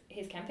 as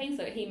his campaign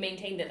slogan. He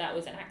maintained that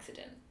was an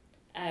accident,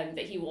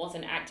 that he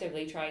wasn't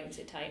actively trying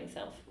to tie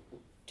himself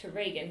to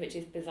Reagan, which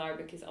is bizarre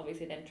because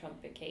obviously then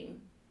Trump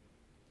became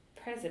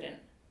president.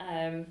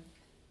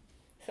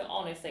 So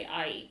honestly,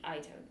 I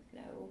don't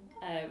know.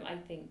 I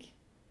think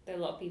there are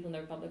a lot of people in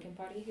the Republican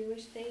Party who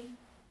wish they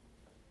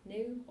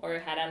knew or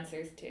had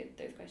answers to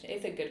those questions.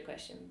 It's a good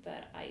question,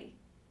 but I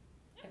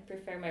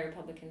prefer my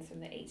Republicans from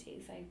the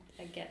 80s.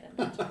 I get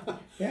them.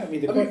 Yeah, I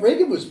mean,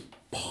 Reagan was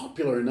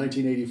popular in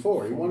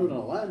 1984. He won in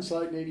a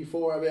landslide in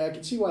 84. I mean, I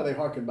can see why they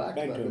harken back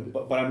to that.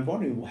 But I'm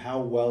wondering how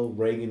well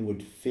Reagan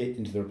would fit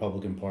into the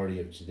Republican Party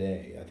of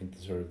today. I think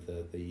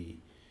the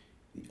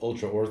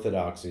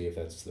ultra-orthodoxy, if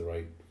that's the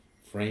right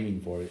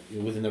framing for it,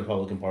 within the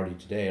Republican Party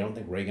today, I don't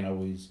think Reagan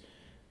always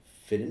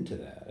fit into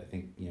that. I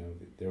think,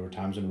 there were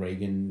times when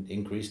Reagan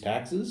increased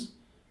taxes,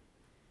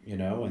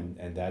 and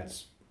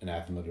that's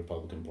anathema to the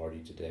Republican Party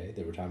today.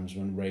 There were times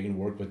when Reagan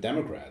worked with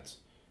Democrats.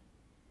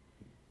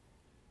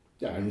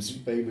 Yeah,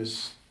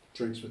 famous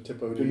drinks with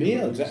Tip O'Neill.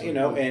 Yeah, exactly.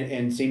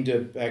 And seemed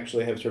to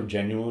actually have sort of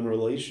genuine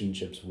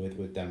relationships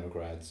with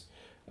Democrats.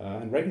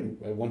 And Reagan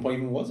at one point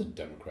even was a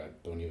Democrat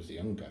when he was a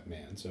young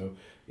man. So,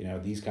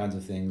 these kinds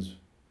of things,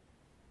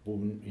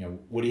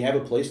 would he have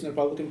a place in the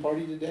Republican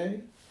Party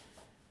today?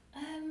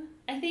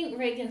 I think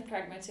Reagan's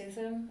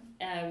pragmatism,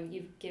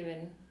 you've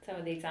given some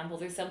of the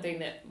examples, is something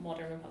that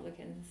modern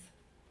Republicans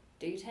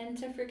do tend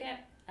to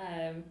forget.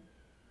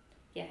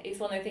 It's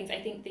one of the things,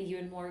 I think the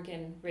Ewan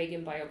Morgan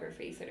Reagan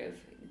biography sort of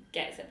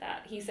gets at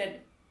that. He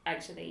said,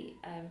 actually,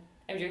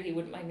 I'm sure he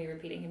wouldn't mind me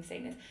repeating him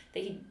saying this,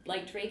 that he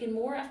liked Reagan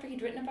more after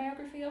he'd written a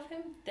biography of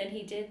him than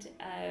he did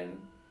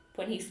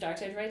when he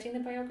started writing the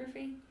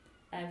biography.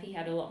 He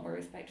had a lot more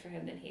respect for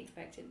him than he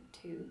expected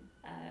to.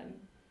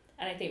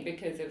 And I think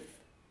because of,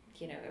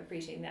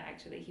 appreciating that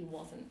actually he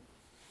wasn't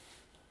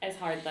as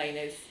hardline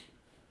as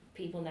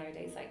people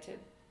nowadays like to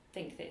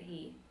think that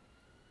he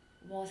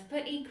was.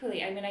 But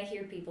equally, I mean, I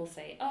hear people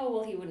say, oh,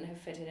 well, he wouldn't have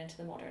fitted into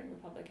the modern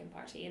Republican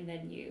Party. And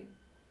then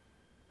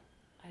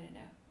I don't know.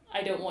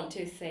 I don't want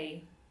to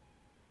say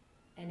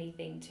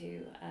anything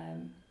too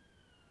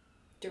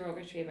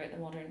derogatory about the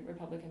modern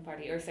Republican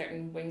Party or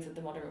certain wings of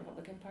the modern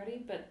Republican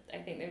Party, but I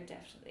think there are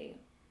definitely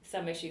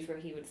some issues where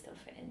he would still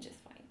fit in just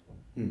fine.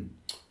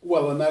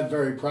 Well, and that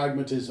very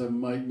pragmatism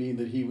might mean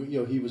that he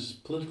was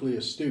politically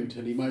astute,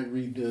 and he might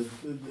read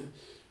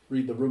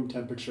the room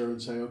temperature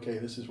and say, okay,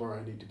 this is where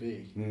I need to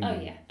be. Oh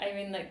yeah, I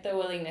mean, like the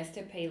willingness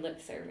to pay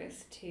lip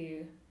service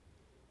to,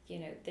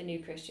 the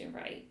new Christian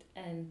right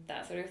and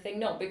that sort of thing.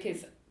 Not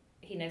because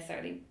he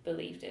necessarily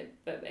believed it,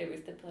 but it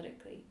was the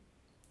politically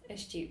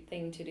astute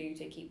thing to do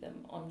to keep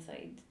them on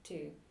side,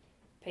 to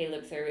pay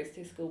lip service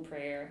to school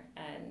prayer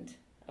and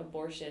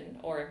abortion,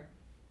 or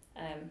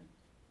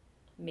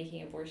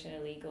making abortion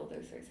illegal,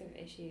 those sorts of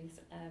issues.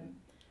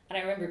 And I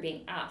remember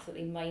being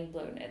absolutely mind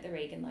blown at the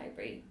Reagan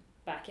Library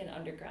back in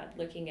undergrad,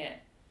 looking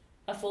at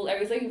I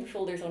was looking for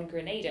folders on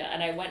Grenada,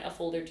 and I went a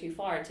folder too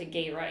far to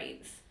gay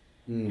rights,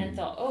 and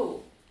thought,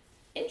 oh,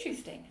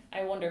 interesting.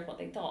 I wonder what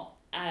they thought.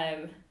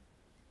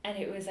 And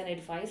it was an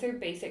advisor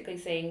basically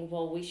saying,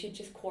 well, we should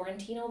just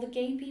quarantine all the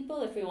gay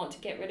people if we want to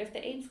get rid of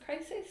the AIDS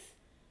crisis.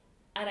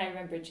 And I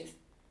remember just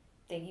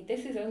thinking,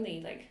 this is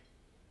only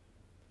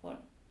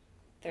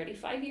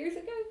 35 years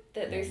ago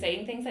that they're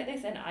saying things like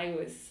this, and I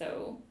was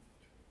so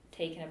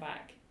taken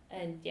aback.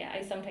 And yeah,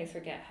 I sometimes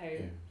forget how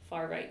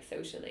far right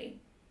socially,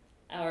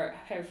 or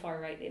how far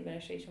right the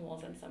administration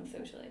was on some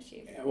social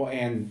issues. Well,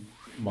 and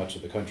much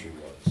of the country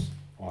was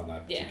on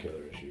that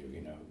particular issue.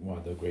 One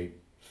of the great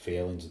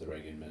failings of the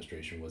Reagan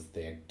administration was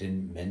they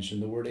didn't mention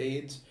the word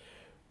AIDS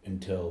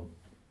until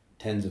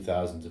tens of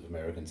thousands of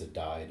Americans had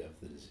died of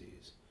the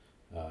disease,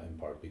 in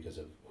part because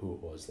of who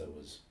it was that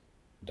was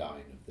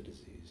dying of the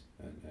disease.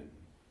 And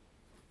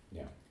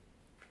yeah,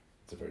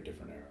 it's a very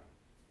different era.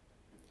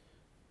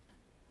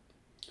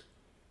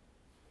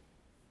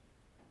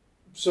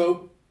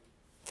 So,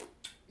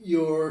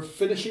 you're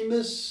finishing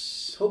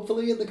this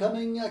hopefully in the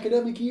coming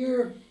academic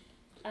year?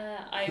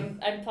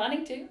 I'm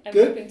planning to. I'm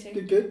good, hoping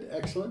to. Good,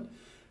 excellent.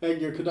 And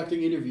you're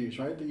conducting interviews,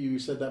 right? That you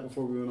said that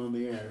before we went on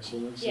the air. So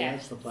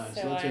that's the plan.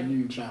 So that's a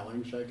new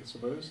challenge, I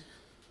suppose.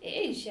 It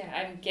is, yeah.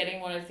 I'm getting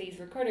one of these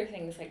recorder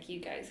things like you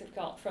guys have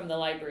got from the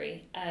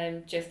library,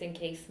 just in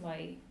case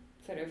my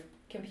sort of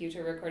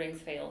computer recordings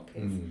fail.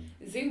 Because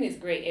Zoom is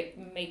great.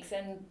 It makes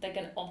an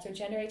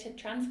auto-generated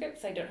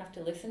transcript, so I don't have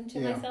to listen to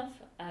myself.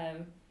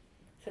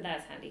 So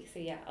that's handy. So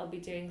yeah, I'll be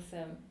doing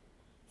some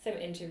some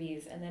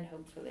interviews, and then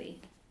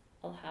hopefully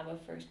I'll have a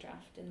first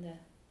draft in the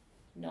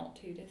not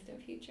too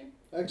distant future.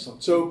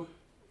 Excellent. So,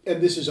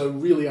 and this is a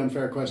really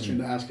unfair question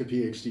to ask a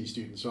PhD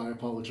student, so I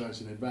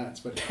apologize in advance.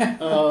 But He's going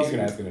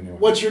to ask it anyway.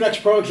 What's your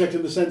next project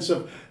in the sense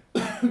of,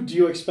 do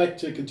you expect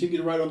to continue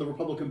to write on the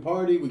Republican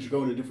Party? Would you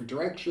go in a different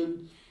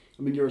direction?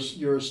 I mean, you're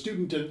a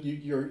student, and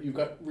you've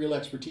got real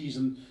expertise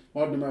in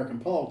modern American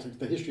politics,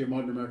 the history of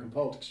modern American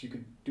politics. You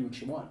could do what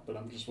you want, but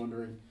I'm just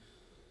wondering.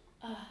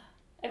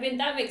 I mean,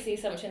 that makes the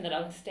assumption that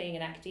I'm staying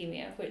in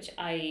academia, which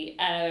I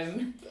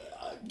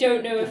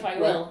don't know if I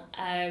will.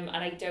 And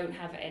I don't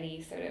have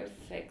any sort of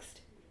fixed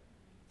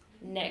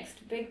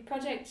next big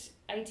project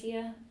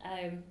idea.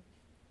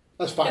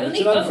 That's fine. It's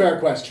an unfair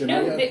question.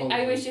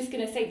 I was just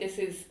going to say, this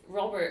is,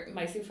 Robert,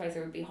 my supervisor,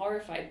 would be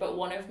horrified, but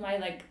one of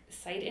my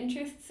side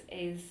interests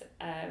is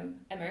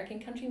American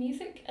country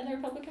music and the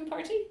Republican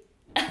Party.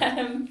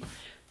 But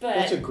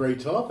that's a great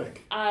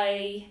topic.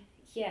 I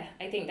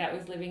think that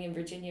was living in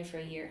Virginia for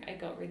a year. I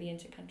got really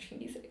into country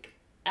music.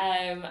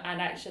 And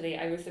actually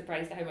I was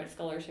surprised at how much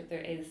scholarship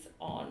there is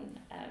on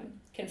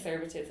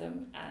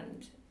conservatism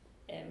and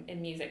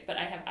in music, but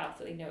I have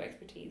absolutely no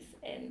expertise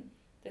in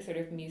the sort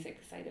of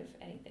music side of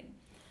anything.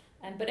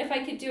 But if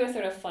I could do a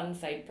sort of fun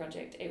side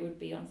project, it would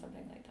be on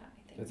something like that,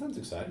 I think. That sounds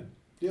exciting.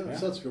 Yeah, that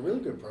sounds like a really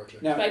good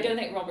project. Now, but I don't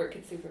think Robert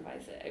could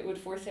supervise it. It would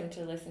force him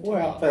to listen to it.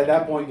 Well, but at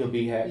that point you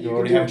already have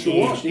a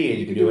PhD and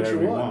you can do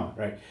whatever you want,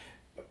 right?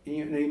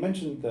 You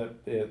mentioned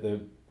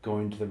the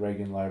going to the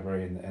Reagan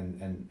Library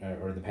and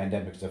or the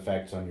pandemic's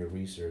effects on your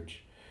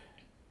research.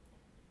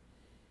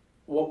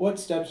 What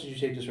steps did you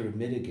take to sort of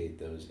mitigate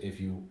those, if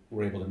you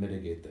were able to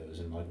mitigate those,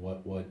 and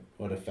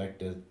what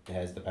effect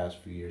has the past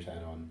few years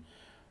had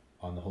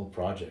on the whole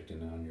project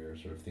and on your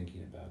sort of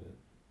thinking about it?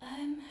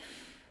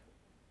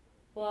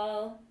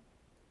 Well,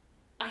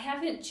 I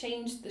haven't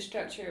changed the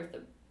structure of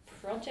the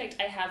project.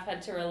 I have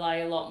had to rely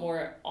a lot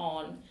more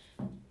on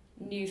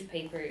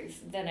newspapers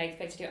than I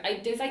expected to. I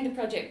designed the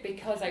project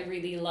because I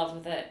really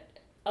love that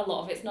a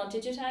lot of it's not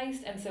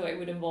digitized, and so it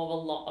would involve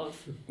a lot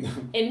of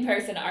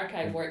in-person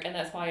archive work, and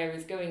that's why I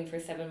was going for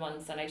 7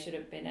 months, and I should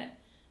have been at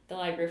the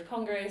Library of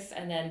Congress,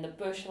 and then the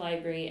Bush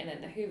Library, and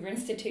then the Hoover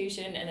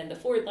Institution, and then the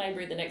Ford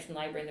Library, the Nixon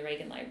Library, and the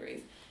Reagan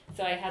Libraries.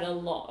 So I had a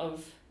lot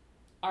of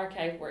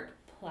archive work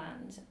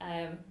planned.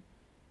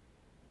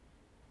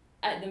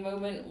 At the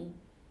moment,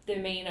 the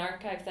main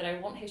archive that I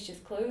want has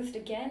just closed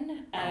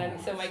again.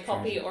 So my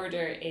copy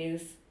order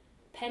is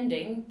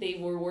pending. They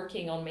were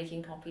working on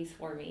making copies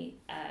for me,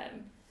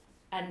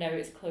 and now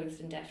it's closed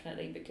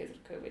indefinitely because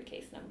of COVID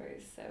case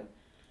numbers. So,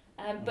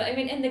 but I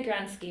mean, in the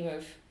grand scheme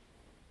of,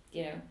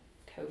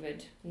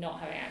 COVID, not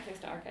having access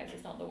to archives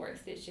is not the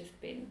worst. It's just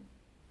been,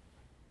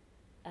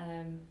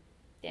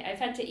 I've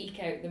had to eke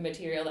out the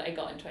material that I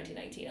got in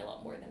 2019 a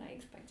lot more than I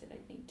expected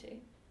I'd need to.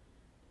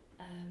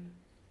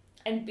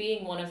 And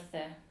being one of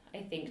the,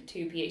 I think,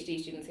 2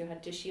 PhD students who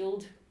had to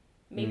shield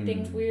made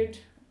things weird.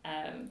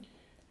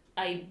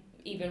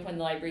 Even when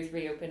the libraries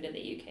reopened in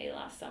the UK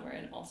last summer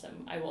in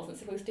autumn, I wasn't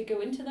supposed to go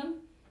into them,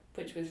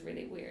 which was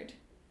really weird.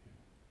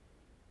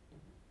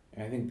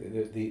 I think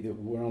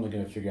we're only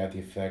going to figure out the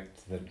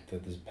effect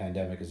that this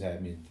pandemic has had. I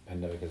mean, the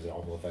pandemic has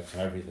awful effects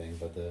on everything,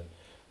 but the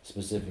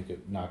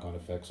specific knock-on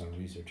effects on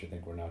research, I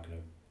think we're not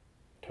going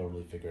to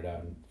totally figure it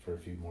out for a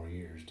few more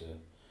years to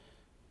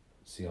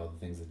see all the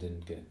things that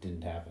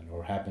didn't happen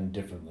or happened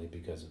differently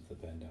because of the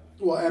pandemic.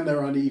 Well, and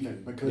they're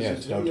uneven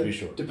because to be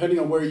sure. Depending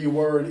on where you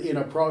were in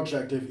a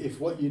project, if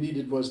what you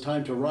needed was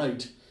time to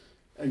write,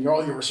 and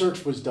all your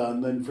research was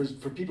done, then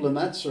for people in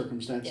that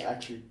circumstance,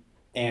 actually.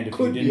 And if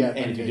you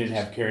didn't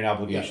have carrying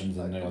obligations,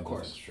 then of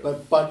course. Sure.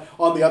 But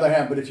on the other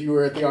hand, if you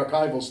were at the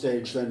archival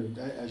stage, then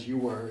as you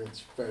were,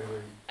 it's very,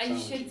 very I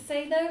should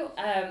say though,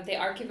 the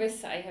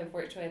archivists I have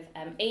worked with,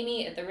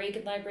 Amy at the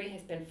Reagan Library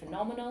has been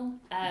phenomenal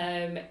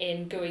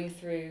in going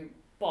through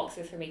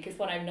boxes for me, because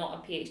when I'm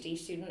not a PhD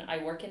student,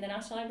 I work in the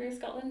National Library of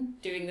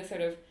Scotland doing the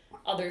sort of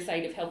other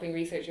side of helping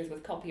researchers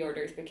with copy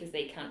orders because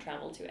they can't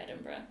travel to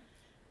Edinburgh.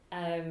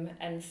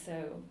 And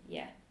so,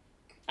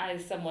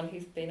 as someone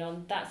who's been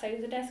on that side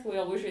of the desk, we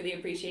always really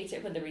appreciate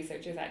it when the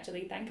researchers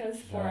actually thank us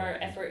for our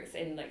efforts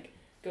in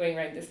going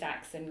around the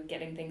stacks and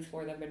getting things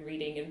for them and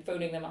reading and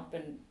phoning them up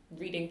and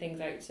reading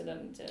things out to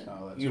them.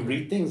 You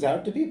read things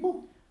out to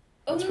people?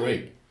 That's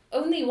great.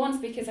 Only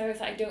once, because I was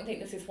like, I don't think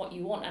this is what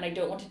you want, and I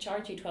don't want to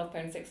charge you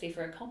 £12.60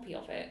 for a copy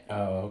of it.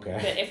 Oh, okay.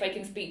 But if I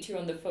can speak to you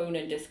on the phone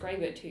and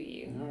describe it to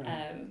you.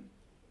 Right.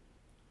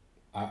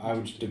 I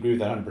would just agree with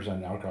that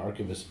 100%.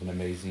 Archivists have been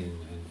amazing,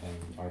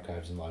 and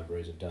archives and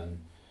libraries have done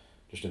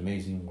just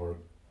amazing work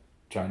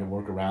trying to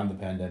work around the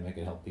pandemic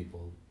and help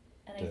people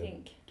I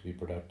think to be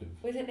productive.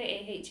 Was it the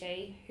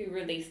AHA who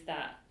released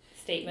that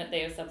statement they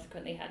have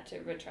subsequently had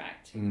to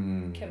retract,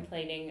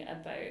 complaining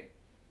about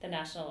the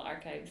National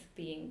Archives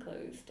being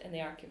closed, and the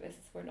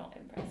archivists were not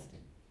impressed?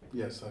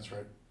 Yes, that's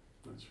right.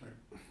 That's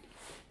right.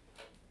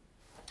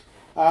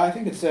 I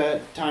think it's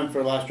time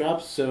for last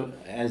drops. So,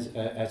 as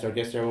our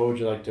guest there, what would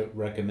you like to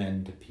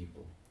recommend to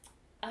people?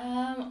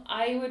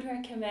 I would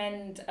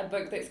recommend a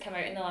book that's come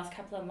out in the last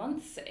couple of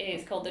months.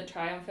 It's called The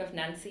Triumph of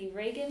Nancy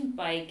Reagan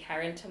by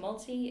Karen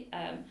Tumulty.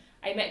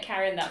 I met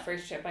Karen that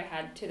first trip I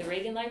had to the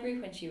Reagan Library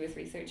when she was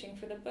researching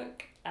for the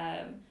book.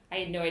 I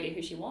had no idea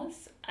who she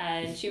was,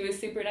 and she was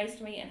super nice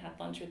to me and had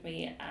lunch with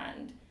me,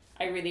 and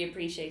I really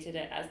appreciated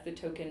it as the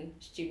token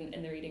student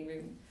in the reading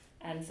room.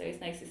 And so it's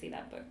nice to see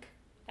that book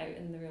out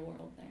in the real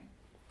world now.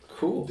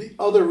 Cool. The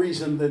other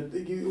reason that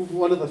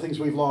one of the things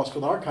we've lost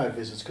with archive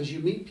visits, because you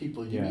meet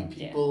people,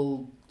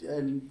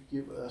 and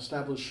you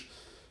establish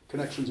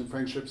connections and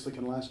friendships that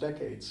can last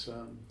decades.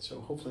 So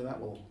hopefully that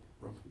will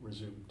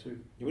resume too.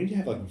 We need to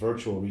have like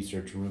virtual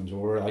research rooms,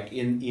 or like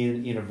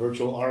in a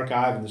virtual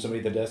archive, and there's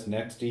somebody at the desk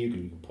next to you,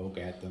 you can poke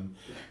at them.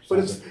 But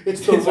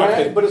it's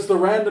the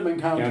random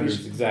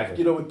encounters, exactly.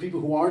 You know, with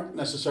people who aren't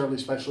necessarily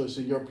specialists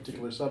in your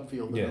particular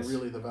subfield that Yes. are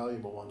really the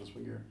valuable ones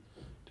when you're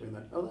doing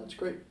that. Oh, that's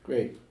great.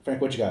 Great.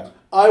 Frank, what you got?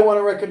 I want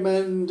to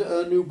recommend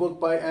a new book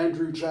by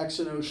Andrew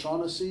Jackson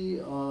O'Shaughnessy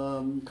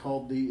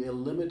called The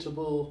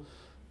Illimitable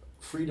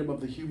Freedom of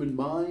the Human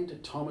Mind,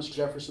 Thomas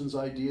Jefferson's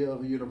Idea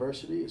of a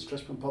University. It's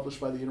just been published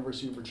by the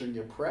University of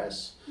Virginia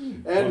Press.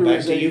 Andrew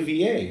is to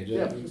UVA.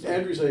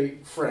 Andrew's a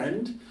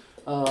friend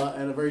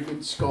and a very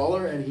good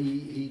scholar, and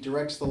he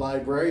directs the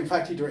library. In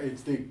fact,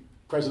 it's the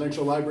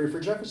Presidential Library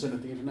for Jefferson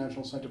at the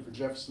International Center for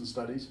Jefferson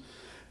Studies.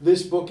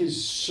 This book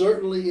is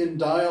certainly in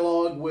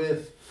dialogue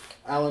with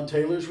Alan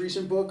Taylor's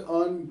recent book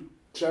on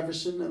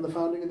Jefferson and the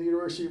founding of the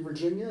University of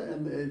Virginia.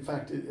 And in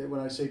fact,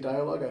 when I say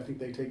dialogue, I think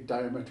they take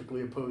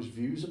diametrically opposed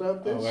views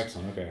about this. Oh,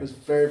 excellent. Okay. It's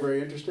very,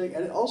 very interesting.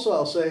 And also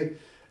I'll say,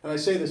 and I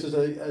say this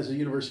as a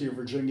University of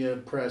Virginia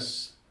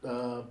Press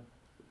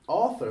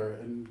author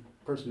and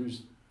person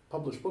who's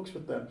published books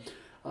with them,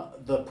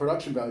 the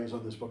production values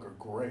on this book are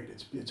great.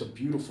 It's a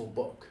beautiful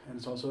book, and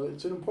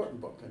it's an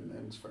important book, and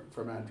it's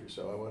from Andrew.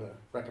 So I want to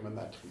recommend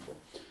that to people.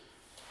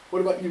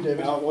 What about you,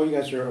 David? While you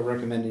guys are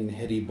recommending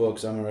heady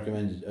books, I'm going to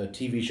recommend a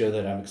TV show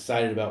that I'm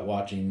excited about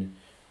watching,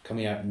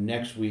 coming out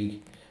next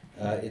week.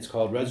 It's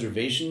called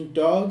Reservation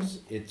Dogs.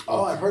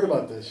 I've heard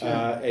about this.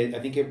 Yeah. I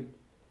think it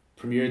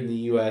premiered in the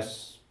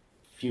U.S.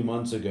 a few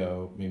months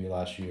ago, maybe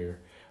last year.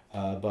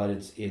 But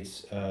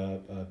it's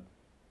a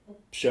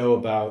show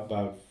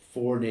about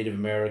 4 Native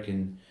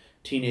American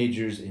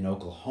teenagers in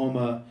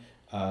Oklahoma.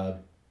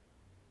 But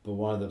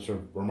one of the sort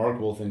of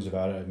remarkable things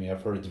about it, I mean,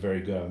 I've heard it's very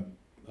good,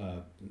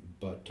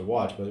 but to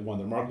watch, but one of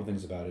the remarkable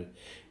things about it,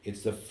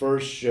 it's the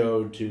first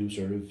show to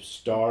sort of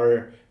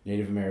star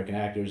Native American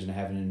actors and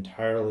have an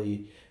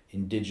entirely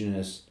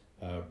indigenous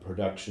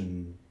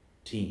production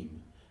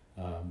team.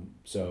 And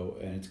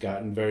it's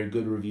gotten very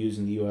good reviews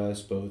in the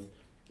U.S., both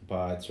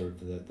by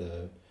sort of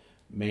the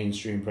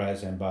mainstream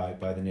press and by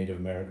the Native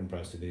American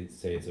press. They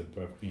say it's a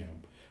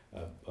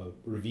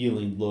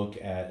revealing look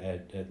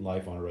at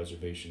life on a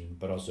reservation,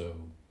 but also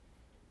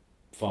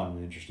fun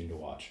and interesting to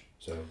watch.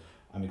 So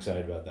I'm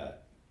excited about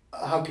that.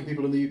 How can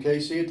people in the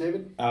UK see it,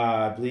 David?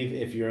 I believe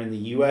if you're in the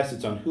US,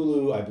 it's on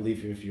Hulu. I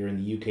believe if you're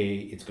in the UK,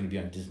 it's going to be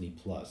on Disney+.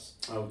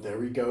 Oh,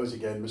 there he goes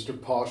again, Mr.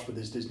 Posh with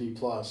his Disney+.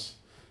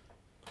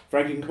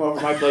 Frank, you can come over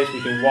to my place. We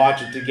can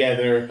watch it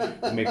together.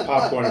 We'll make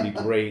popcorn. It'd be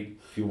great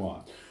if you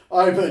want.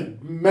 I'm a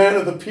man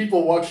of the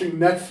people watching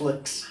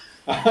Netflix.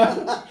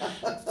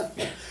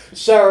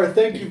 Sarah,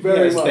 thank you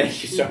very much.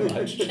 Thank you so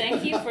much.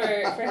 Thank you for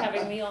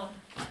having me on.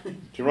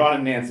 To Ron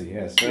and Nancy,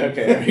 yes. Okay,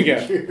 there we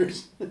go.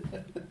 Cheers.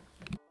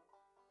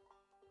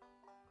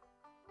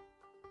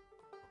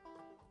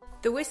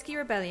 The Whiskey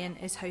Rebellion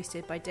is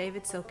hosted by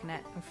David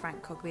Silkenet and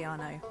Frank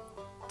Cogliano.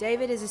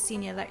 David is a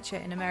senior lecturer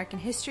in American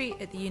history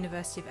at the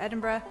University of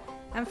Edinburgh,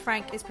 and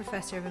Frank is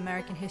Professor of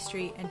American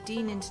History and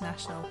Dean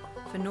International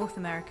for North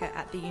America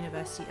at the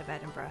University of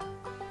Edinburgh.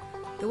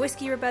 The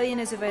Whiskey Rebellion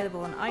is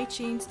available on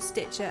iTunes,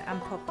 Stitcher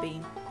and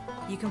Podbean.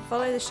 You can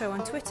follow the show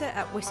on Twitter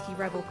at Whiskey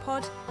Rebel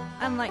Pod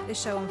and like the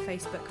show on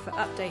Facebook for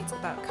updates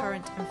about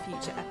current and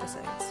future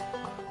episodes.